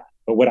all of that.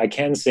 But what I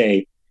can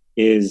say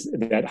is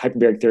that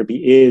hyperbaric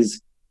therapy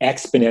is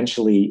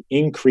exponentially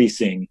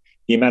increasing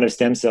the amount of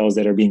stem cells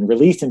that are being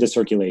released into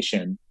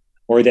circulation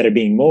or that are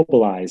being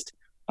mobilized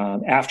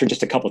after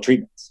just a couple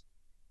treatments.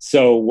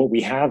 So what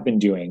we have been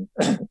doing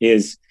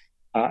is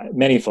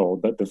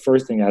manifold, but the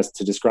first thing as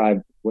to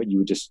describe what you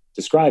were just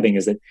describing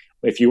is that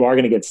if you are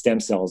going to get stem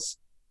cells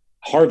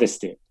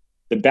harvested,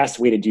 the best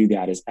way to do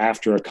that is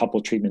after a couple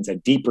treatments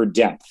at deeper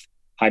depth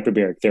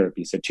hyperbaric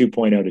therapy, so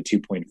 2.0 to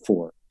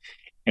 2.4.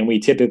 And we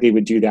typically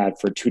would do that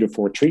for 2 to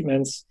 4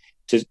 treatments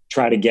to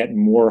try to get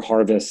more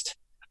harvest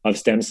of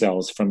stem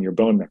cells from your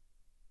bone marrow.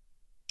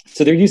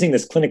 So they're using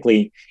this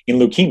clinically in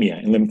leukemia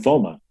and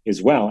lymphoma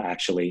as well,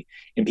 actually,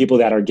 in people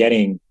that are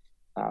getting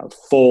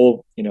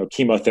full,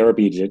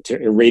 chemotherapy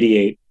to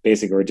irradiate,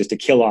 basically, or just to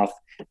kill off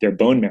their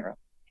bone marrow.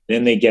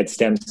 Then they get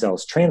stem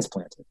cells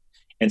transplanted.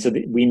 And so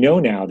we know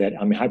now that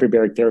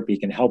hyperbaric therapy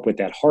can help with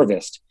that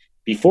harvest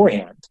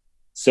beforehand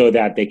so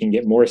that they can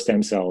get more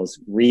stem cells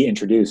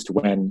reintroduced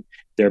when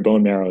their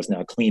bone marrow is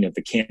now clean of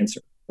the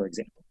cancer, for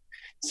example.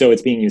 So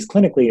it's being used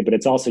clinically, but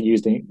it's also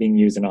being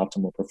used in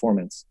optimal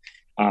performance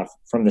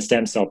from the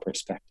stem cell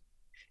perspective.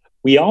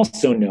 We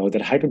also know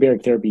that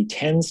hyperbaric therapy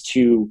tends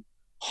to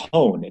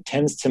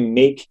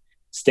make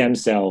stem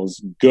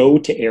cells go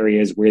to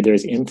areas where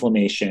there's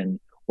inflammation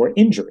or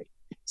injury.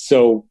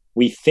 So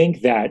we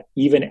think that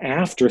even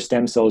after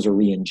stem cells are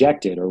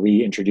re-injected or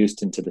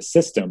reintroduced into the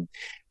system,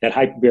 that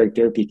hyperbaric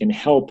therapy can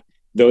help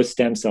those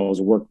stem cells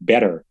work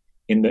better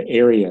in the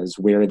areas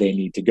where they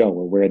need to go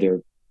or where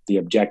the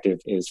objective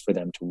is for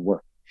them to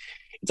work.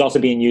 It's also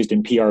being used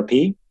in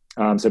PRP.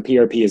 So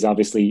PRP is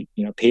obviously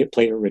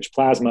platelet-rich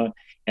plasma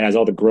and has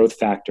all the growth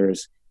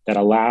factors that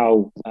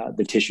allow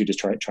the tissue to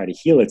try to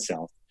heal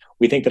itself.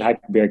 We think that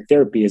hyperbaric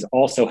therapy is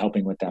also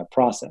helping with that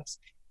process,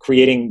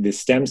 creating the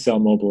stem cell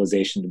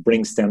mobilization to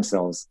bring stem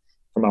cells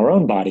from our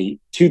own body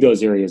to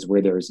those areas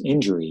where there's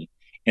injury,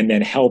 and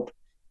then help,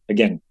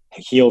 again,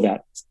 heal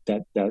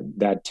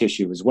that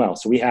tissue as well.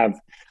 So we have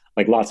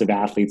lots of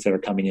athletes that are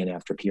coming in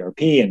after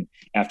PRP and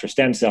after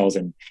stem cells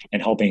and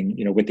helping,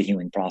 with the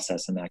healing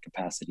process in that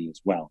capacity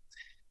as well.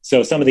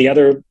 So some of the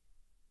other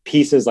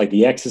pieces like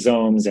the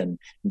exosomes and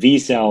V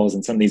cells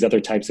and some of these other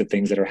types of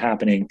things that are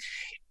happening,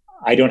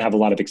 I don't have a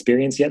lot of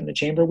experience yet in the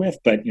chamber with,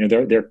 but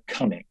they're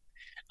coming.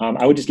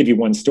 I would just give you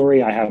one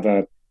story. I have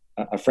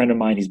a friend of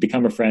mine. He's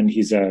become a friend.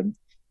 He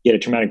had a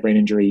traumatic brain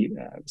injury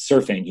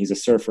surfing. He's a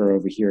surfer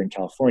over here in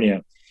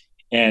California,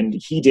 and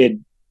he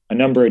did a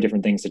number of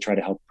different things to try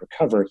to help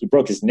recover. He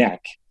broke his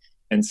neck,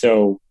 and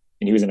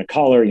he was in a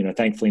collar.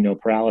 Thankfully, no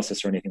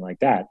paralysis or anything like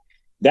that.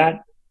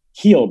 That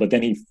healed, but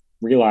then he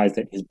realized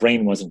that his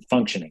brain wasn't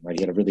functioning. Right,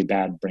 he had a really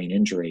bad brain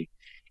injury,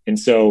 and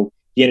so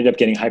he ended up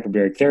getting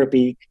hyperbaric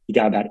therapy. He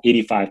got about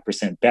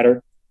 85%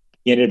 better.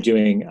 He ended up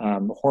doing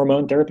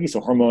hormone therapy,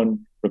 so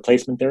hormone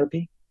replacement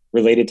therapy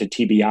related to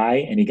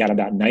TBI, and he got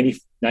about 90%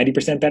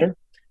 better,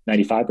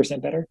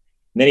 95% better.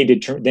 And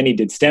then he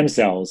did stem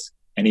cells,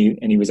 and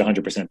he was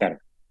 100%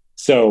 better.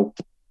 So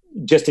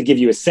just to give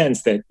you a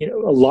sense that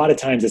a lot of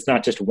times it's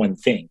not just one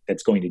thing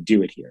that's going to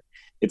do it here.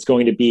 It's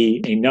going to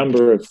be a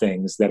number of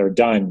things that are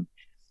done,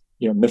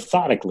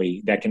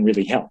 methodically, that can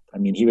really help. I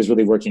mean, he was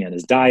really working on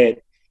his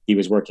diet. He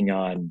was working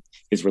on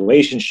his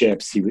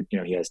relationships. He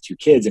has 2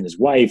 kids and his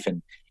wife,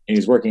 and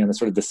he's working on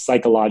the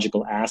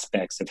psychological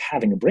aspects of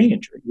having a brain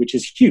injury, which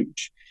is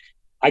huge.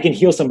 I can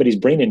heal somebody's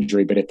brain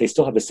injury, but if they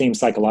still have the same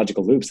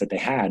psychological loops that they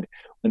had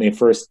when they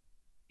first,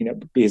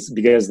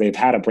 because they've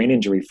had a brain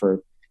injury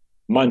for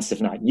months,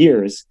 if not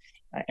years,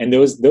 and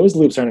those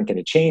loops aren't going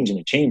to change in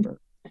a chamber.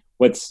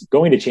 What's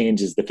going to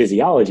change is the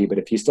physiology, but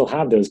if you still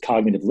have those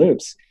cognitive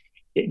loops,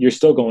 you're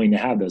still going to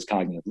have those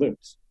cognitive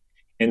loops.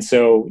 And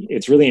so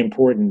it's really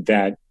important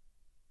that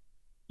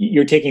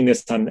you're taking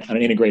this on an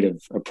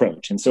integrative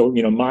approach. And so,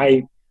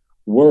 my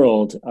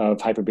world of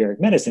hyperbaric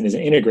medicine is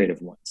an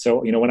integrative one.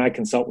 So, when I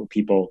consult with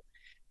people,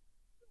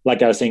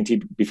 like I was saying to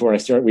you before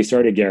we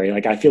started, Gary,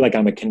 like I feel like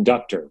I'm a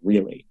conductor,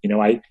 really.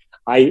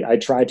 I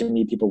try to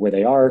meet people where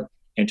they are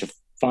and to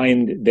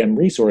find them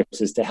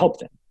resources to help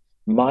them.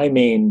 My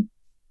main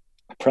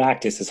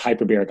practice is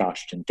hyperbaric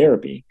oxygen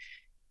therapy,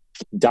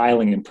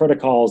 dialing in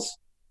protocols,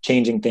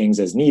 changing things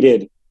as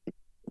needed,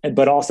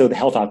 but also the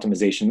health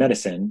optimization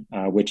medicine,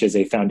 which is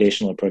a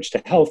foundational approach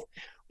to health,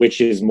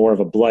 which is more of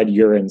a blood,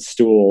 urine,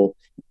 stool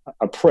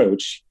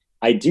approach.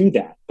 I do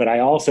that, but I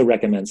also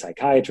recommend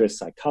psychiatrists,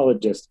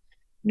 psychologists,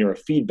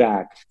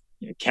 neurofeedback,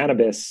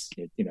 cannabis,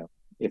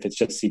 if it's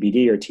just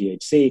CBD or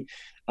THC,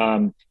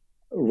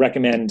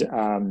 recommend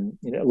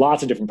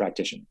lots of different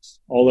practitioners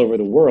all over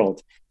the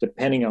world,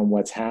 depending on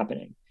what's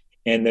happening,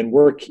 and then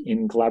work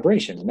in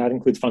collaboration. And that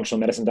includes functional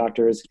medicine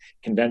doctors,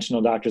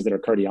 conventional doctors that are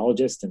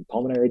cardiologists, and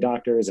pulmonary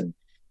doctors, and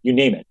you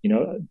name it.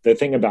 The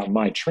thing about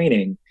my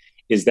training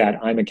is that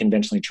I'm a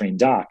conventionally trained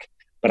doc,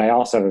 but I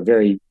also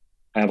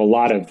have a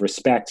lot of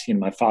respect.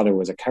 My father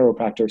was a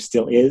chiropractor,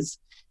 still is.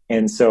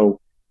 And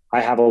so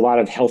I have a lot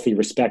of healthy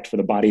respect for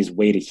the body's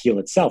way to heal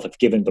itself if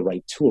given the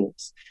right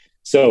tools.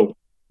 So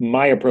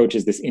my approach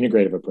is this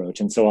integrative approach.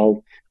 And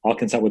so I'll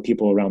consult with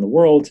people around the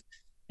world,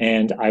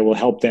 and I will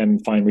help them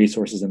find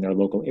resources in their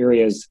local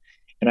areas.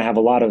 And I have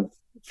a lot of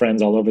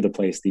friends all over the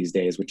place these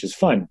days, which is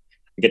fun.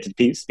 I get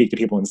to speak to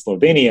people in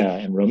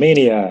Slovenia and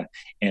Romania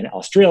and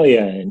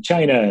Australia and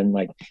China. And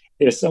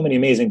there's so many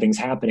amazing things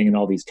happening in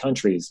all these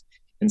countries.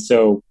 And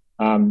so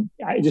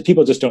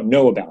people just don't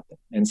know about them.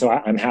 And so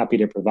I'm happy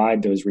to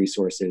provide those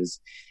resources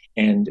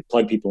and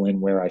plug people in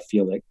where I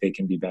feel like they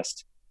can be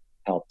best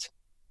helped.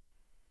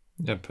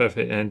 Yeah,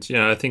 perfect. And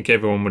I think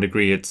everyone would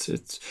agree. It's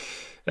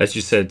as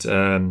you said,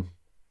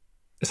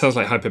 it sounds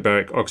like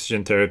hyperbaric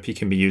oxygen therapy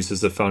can be used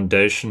as a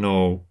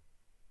foundational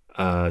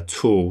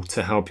tool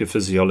to help your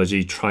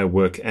physiology try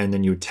work, and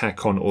then you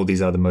tack on all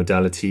these other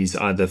modalities,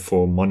 either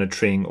for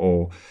monitoring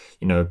or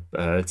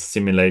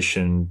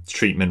stimulation,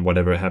 treatment,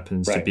 whatever it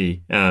happens to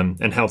be.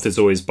 And health is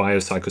always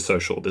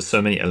biopsychosocial. There's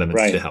so many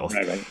elements to health.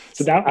 Right.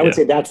 So I would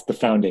say that's the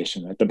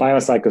foundation. Right? The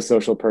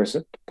biopsychosocial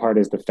part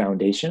is the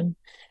foundation,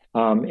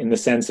 in the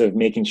sense of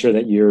making sure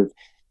that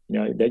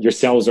that your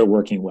cells are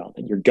working well,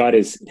 that your gut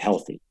is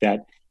healthy,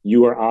 that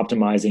you are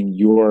optimizing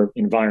your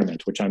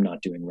environment, which I'm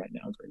not doing right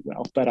now very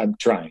well, but I'm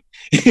trying.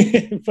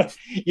 But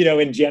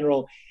in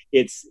general,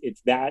 it's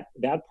that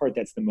part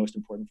that's the most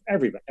important for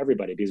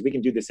everybody, because we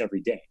can do this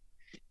every day.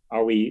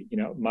 Are we,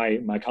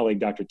 my colleague,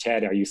 Dr.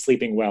 Ted, are you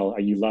sleeping well?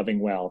 Are you loving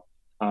well?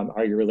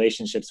 Are your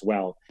relationships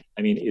well?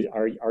 I mean,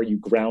 are you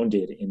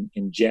grounded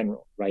in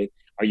general, right?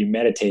 Are you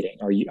meditating?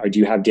 Do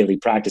you have daily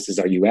practices?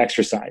 Are you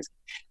exercising?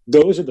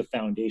 Those are the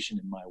foundation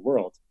in my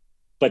world.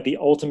 But the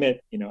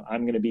ultimate,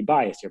 I'm going to be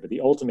biased here, but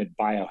the ultimate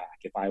biohack,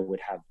 if I would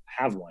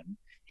have one,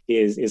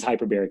 is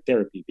hyperbaric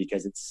therapy,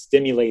 because it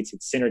stimulates,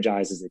 it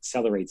synergizes,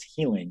 accelerates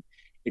healing,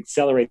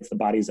 accelerates the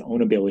body's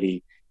own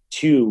ability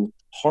to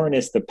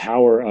harness the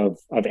power of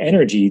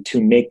energy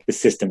to make the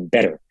system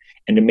better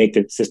and to make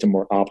the system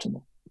more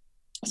optimal.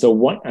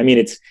 So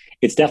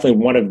it's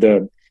definitely one of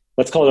the,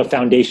 let's call it a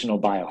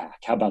foundational biohack.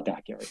 How about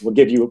that, Gary? We'll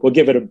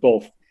give it a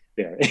both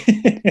there.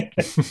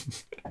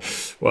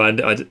 Well,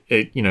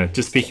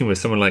 just speaking with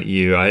someone like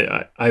you,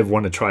 I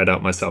want to try it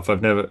out myself.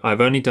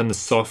 I've only done the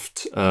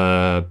soft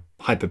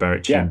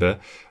hyperbaric Yeah. chamber.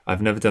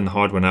 I've never done the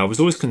hard one. I was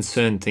always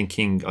concerned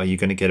thinking, are you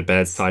going to get a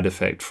bad side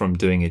effect from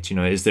doing it?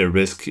 Is there a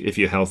risk if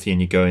you're healthy and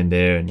you go in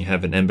there and you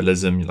have an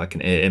embolism, like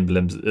an air Right.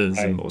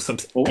 embolism or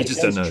something? Well, I it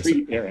just don't does know. So,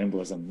 treat air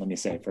embolism, let me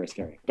say first,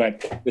 Gary.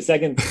 But the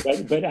second,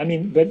 but I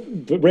mean,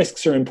 but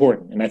risks are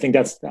important. And I think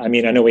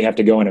I know we have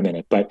to go in a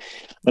minute, but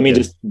let me yeah.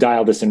 just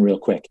dial this in real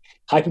quick.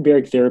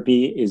 Hyperbaric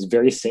therapy is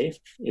very safe.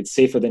 It's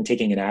safer than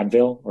taking an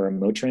Advil or a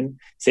Motrin,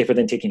 safer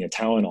than taking a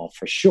Tylenol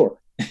for sure.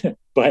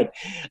 but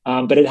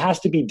it has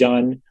to be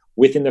done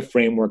within the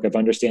framework of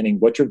understanding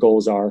what your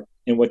goals are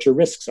and what your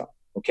risks are.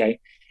 Okay.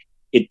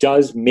 It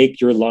does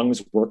make your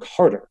lungs work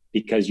harder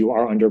because you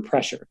are under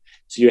pressure.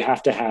 So you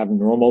have to have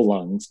normal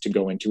lungs to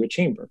go into a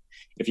chamber.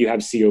 If you have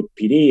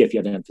COPD, if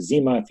you have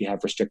emphysema, if you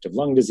have restrictive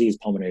lung disease,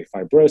 pulmonary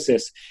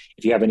fibrosis,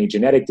 if you have any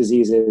genetic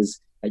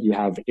diseases, that you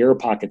have air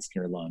pockets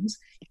in your lungs,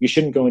 you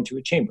shouldn't go into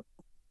a chamber.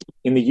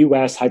 In the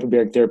US,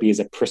 hyperbaric therapy is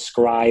a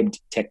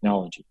prescribed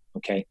technology,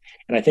 okay?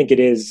 And I think it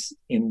is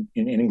in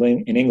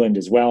England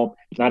as well.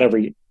 Not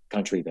every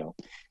country, though.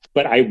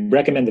 But I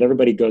recommend that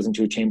everybody goes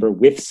into a chamber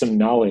with some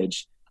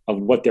knowledge of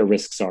what their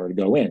risks are to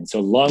go in. So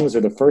lungs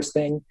are the first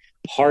thing.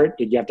 Heart,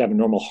 you have to have a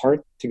normal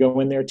heart to go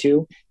in there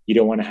too. You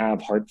don't want to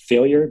have heart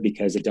failure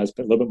because it does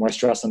put a little bit more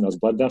stress on those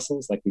blood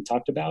vessels like we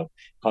talked about,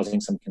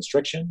 causing some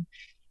constriction.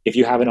 If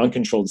you have an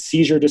uncontrolled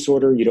seizure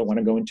disorder, you don't want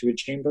to go into a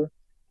chamber.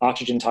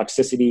 Oxygen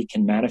toxicity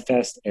can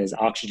manifest as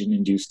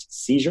oxygen-induced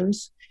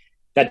seizures.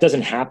 That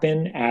doesn't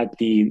happen at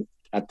the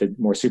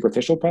more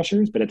superficial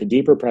pressures, but at the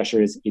deeper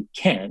pressures, it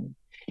can.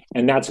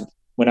 And that's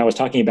when I was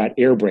talking about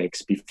air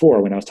breaks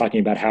before, when I was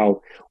talking about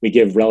how we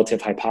give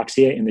relative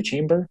hypoxia in the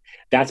chamber,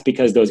 that's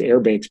because those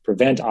air breaks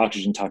prevent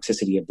oxygen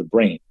toxicity of the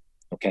brain,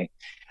 okay?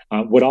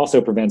 What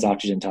also prevents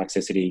oxygen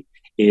toxicity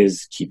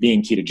is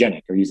being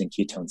ketogenic or using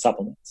ketone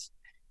supplements.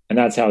 And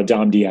that's how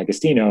Dom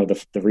D'Agostino,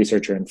 the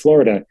researcher in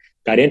Florida,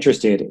 got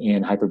interested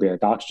in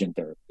hyperbaric oxygen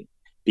therapy,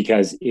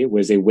 because it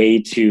was a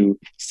way to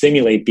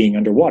simulate being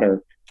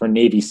underwater for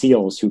Navy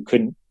SEALs who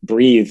couldn't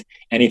breathe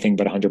anything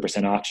but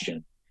 100%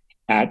 oxygen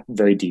at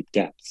very deep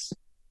depths.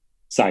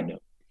 Side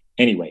note.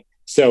 Anyway,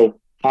 so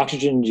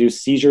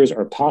oxygen-induced seizures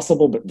are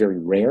possible, but very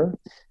rare.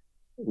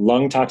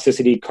 Lung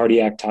toxicity,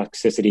 cardiac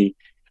toxicity,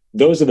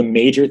 those are the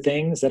major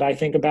things that I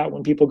think about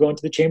when people go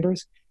into the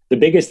chambers. The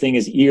biggest thing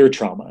is ear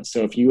trauma.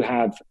 So if you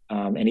have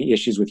any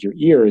issues with your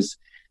ears,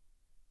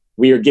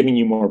 we are giving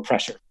you more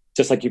pressure.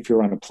 Just like if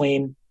you're on a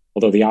plane,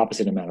 although the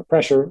opposite amount of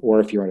pressure, or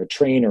if you're on a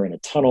train or in a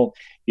tunnel,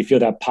 you feel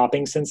that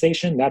popping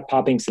sensation. That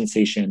popping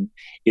sensation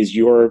is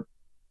your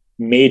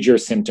major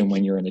symptom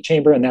when you're in the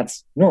chamber, and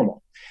that's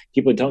normal.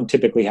 People don't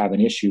typically have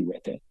an issue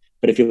with it.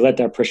 But if you let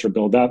that pressure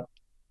build up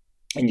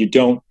and you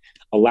don't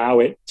allow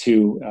it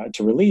to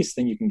release,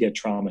 then you can get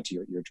trauma to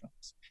your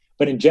eardrums.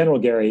 But in general,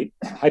 Gary,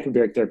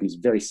 hyperbaric therapy is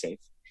very safe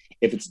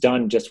if it's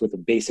done just with a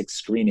basic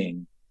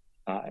screening,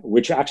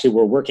 which actually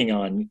we're working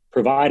on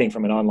providing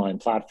from an online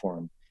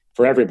platform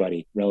for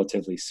everybody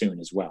relatively soon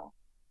as well.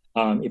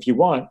 If you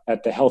want,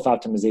 at the Health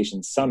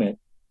Optimization Summit,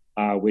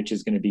 which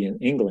is going to be in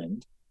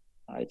England,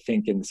 I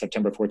think in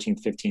September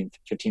 14th,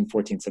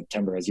 14th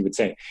September, as you would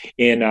say,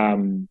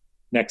 in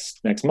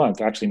next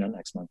month, actually not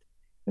next month,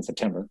 in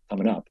September,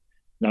 coming up.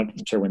 Not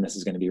sure when this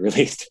is going to be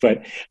released,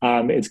 but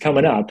it's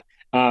coming up.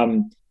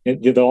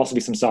 There'll also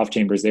be some soft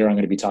chambers there. I'm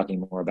going to be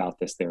talking more about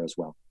this there as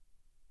well.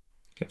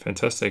 Okay,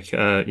 fantastic.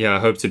 Yeah, I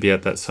hope to be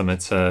at that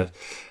summit. The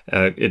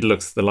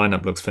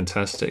lineup looks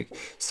fantastic.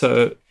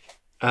 So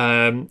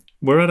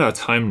we're at our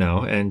time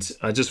now, and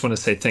I just want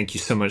to say thank you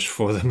so much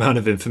for the amount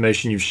of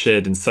information you've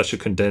shared in such a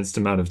condensed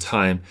amount of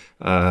time.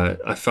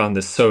 I found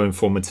this so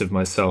informative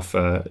myself.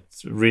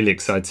 Really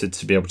excited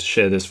to be able to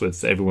share this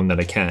with everyone that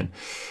I can.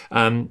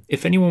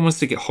 If anyone wants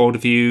to get hold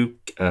of you,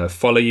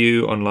 follow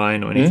you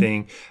online or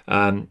anything,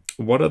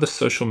 what are the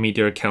social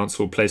media accounts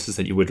or places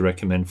that you would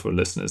recommend for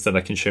listeners that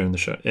I can share in the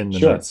show, in the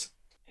notes?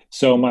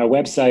 So my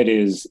website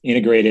is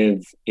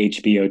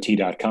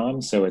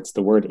integrativehbot.com. So it's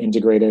the word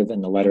integrative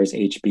and the letters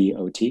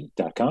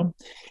HBOT.com.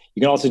 You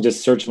can also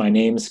just search my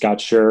name, Scott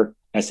Sherr,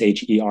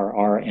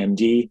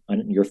 SHERR,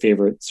 on your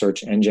favorite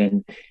search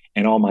engine,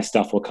 and all my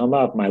stuff will come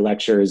up, my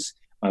lectures,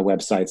 my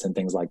websites, and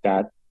things like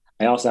that.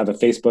 I also have a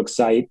Facebook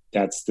site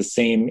that's the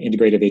same,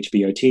 Integrative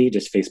HBOT,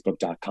 just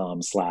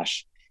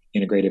facebook.com/integrative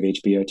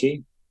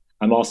HBOT.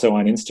 I'm also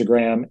on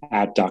Instagram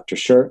at Dr.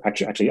 Sherr,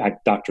 actually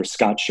at Dr.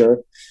 Scott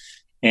Sherr.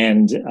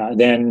 And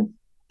then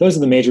those are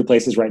the major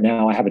places right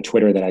now. I have a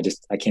Twitter that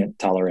I can't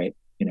tolerate,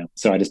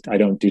 so I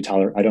don't do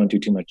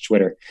too much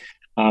Twitter.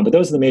 But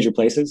those are the major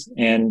places.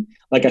 And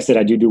like I said,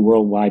 I do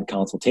worldwide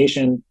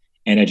consultation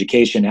and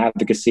education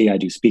advocacy. I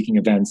do speaking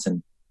events,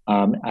 and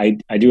I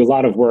do a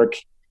lot of work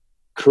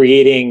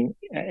creating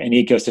an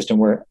ecosystem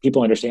where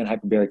people understand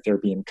hyperbaric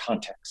therapy in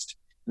context,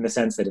 in the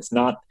sense that it's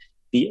not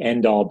the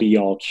end-all,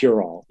 be-all,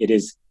 cure-all. It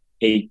is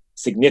a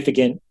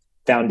significant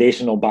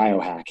foundational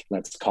biohack,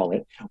 let's call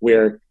it,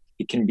 where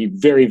it can be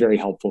very, very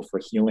helpful for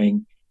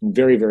healing and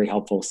very, very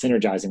helpful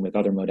synergizing with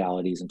other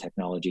modalities and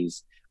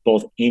technologies,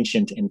 both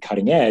ancient and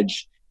cutting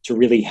edge, to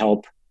really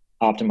help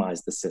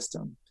optimize the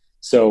system.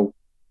 So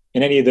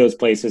in any of those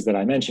places that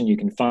I mentioned, you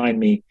can find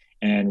me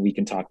and we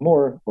can talk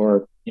more,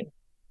 or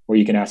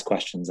you can ask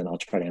questions and I'll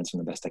try to answer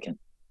them the best I can.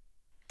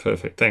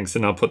 Perfect. Thanks.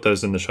 And I'll put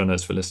those in the show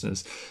notes for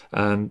listeners.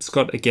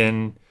 Scott,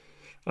 again,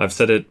 I've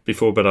said it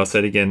before, but I'll say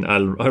it again. I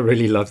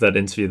really love that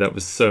interview. That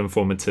was so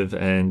informative.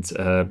 And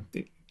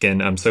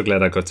again, I'm so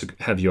glad I got to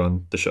have you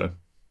on the show.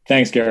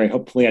 Thanks, Gary.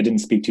 Hopefully I didn't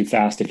speak too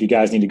fast. If you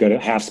guys need to go to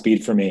half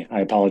speed for me, I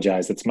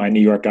apologize. It's my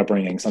New York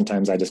upbringing.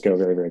 Sometimes I just go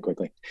very, very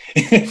quickly.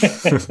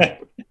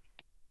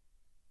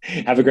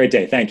 Have a great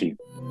day. Thank you.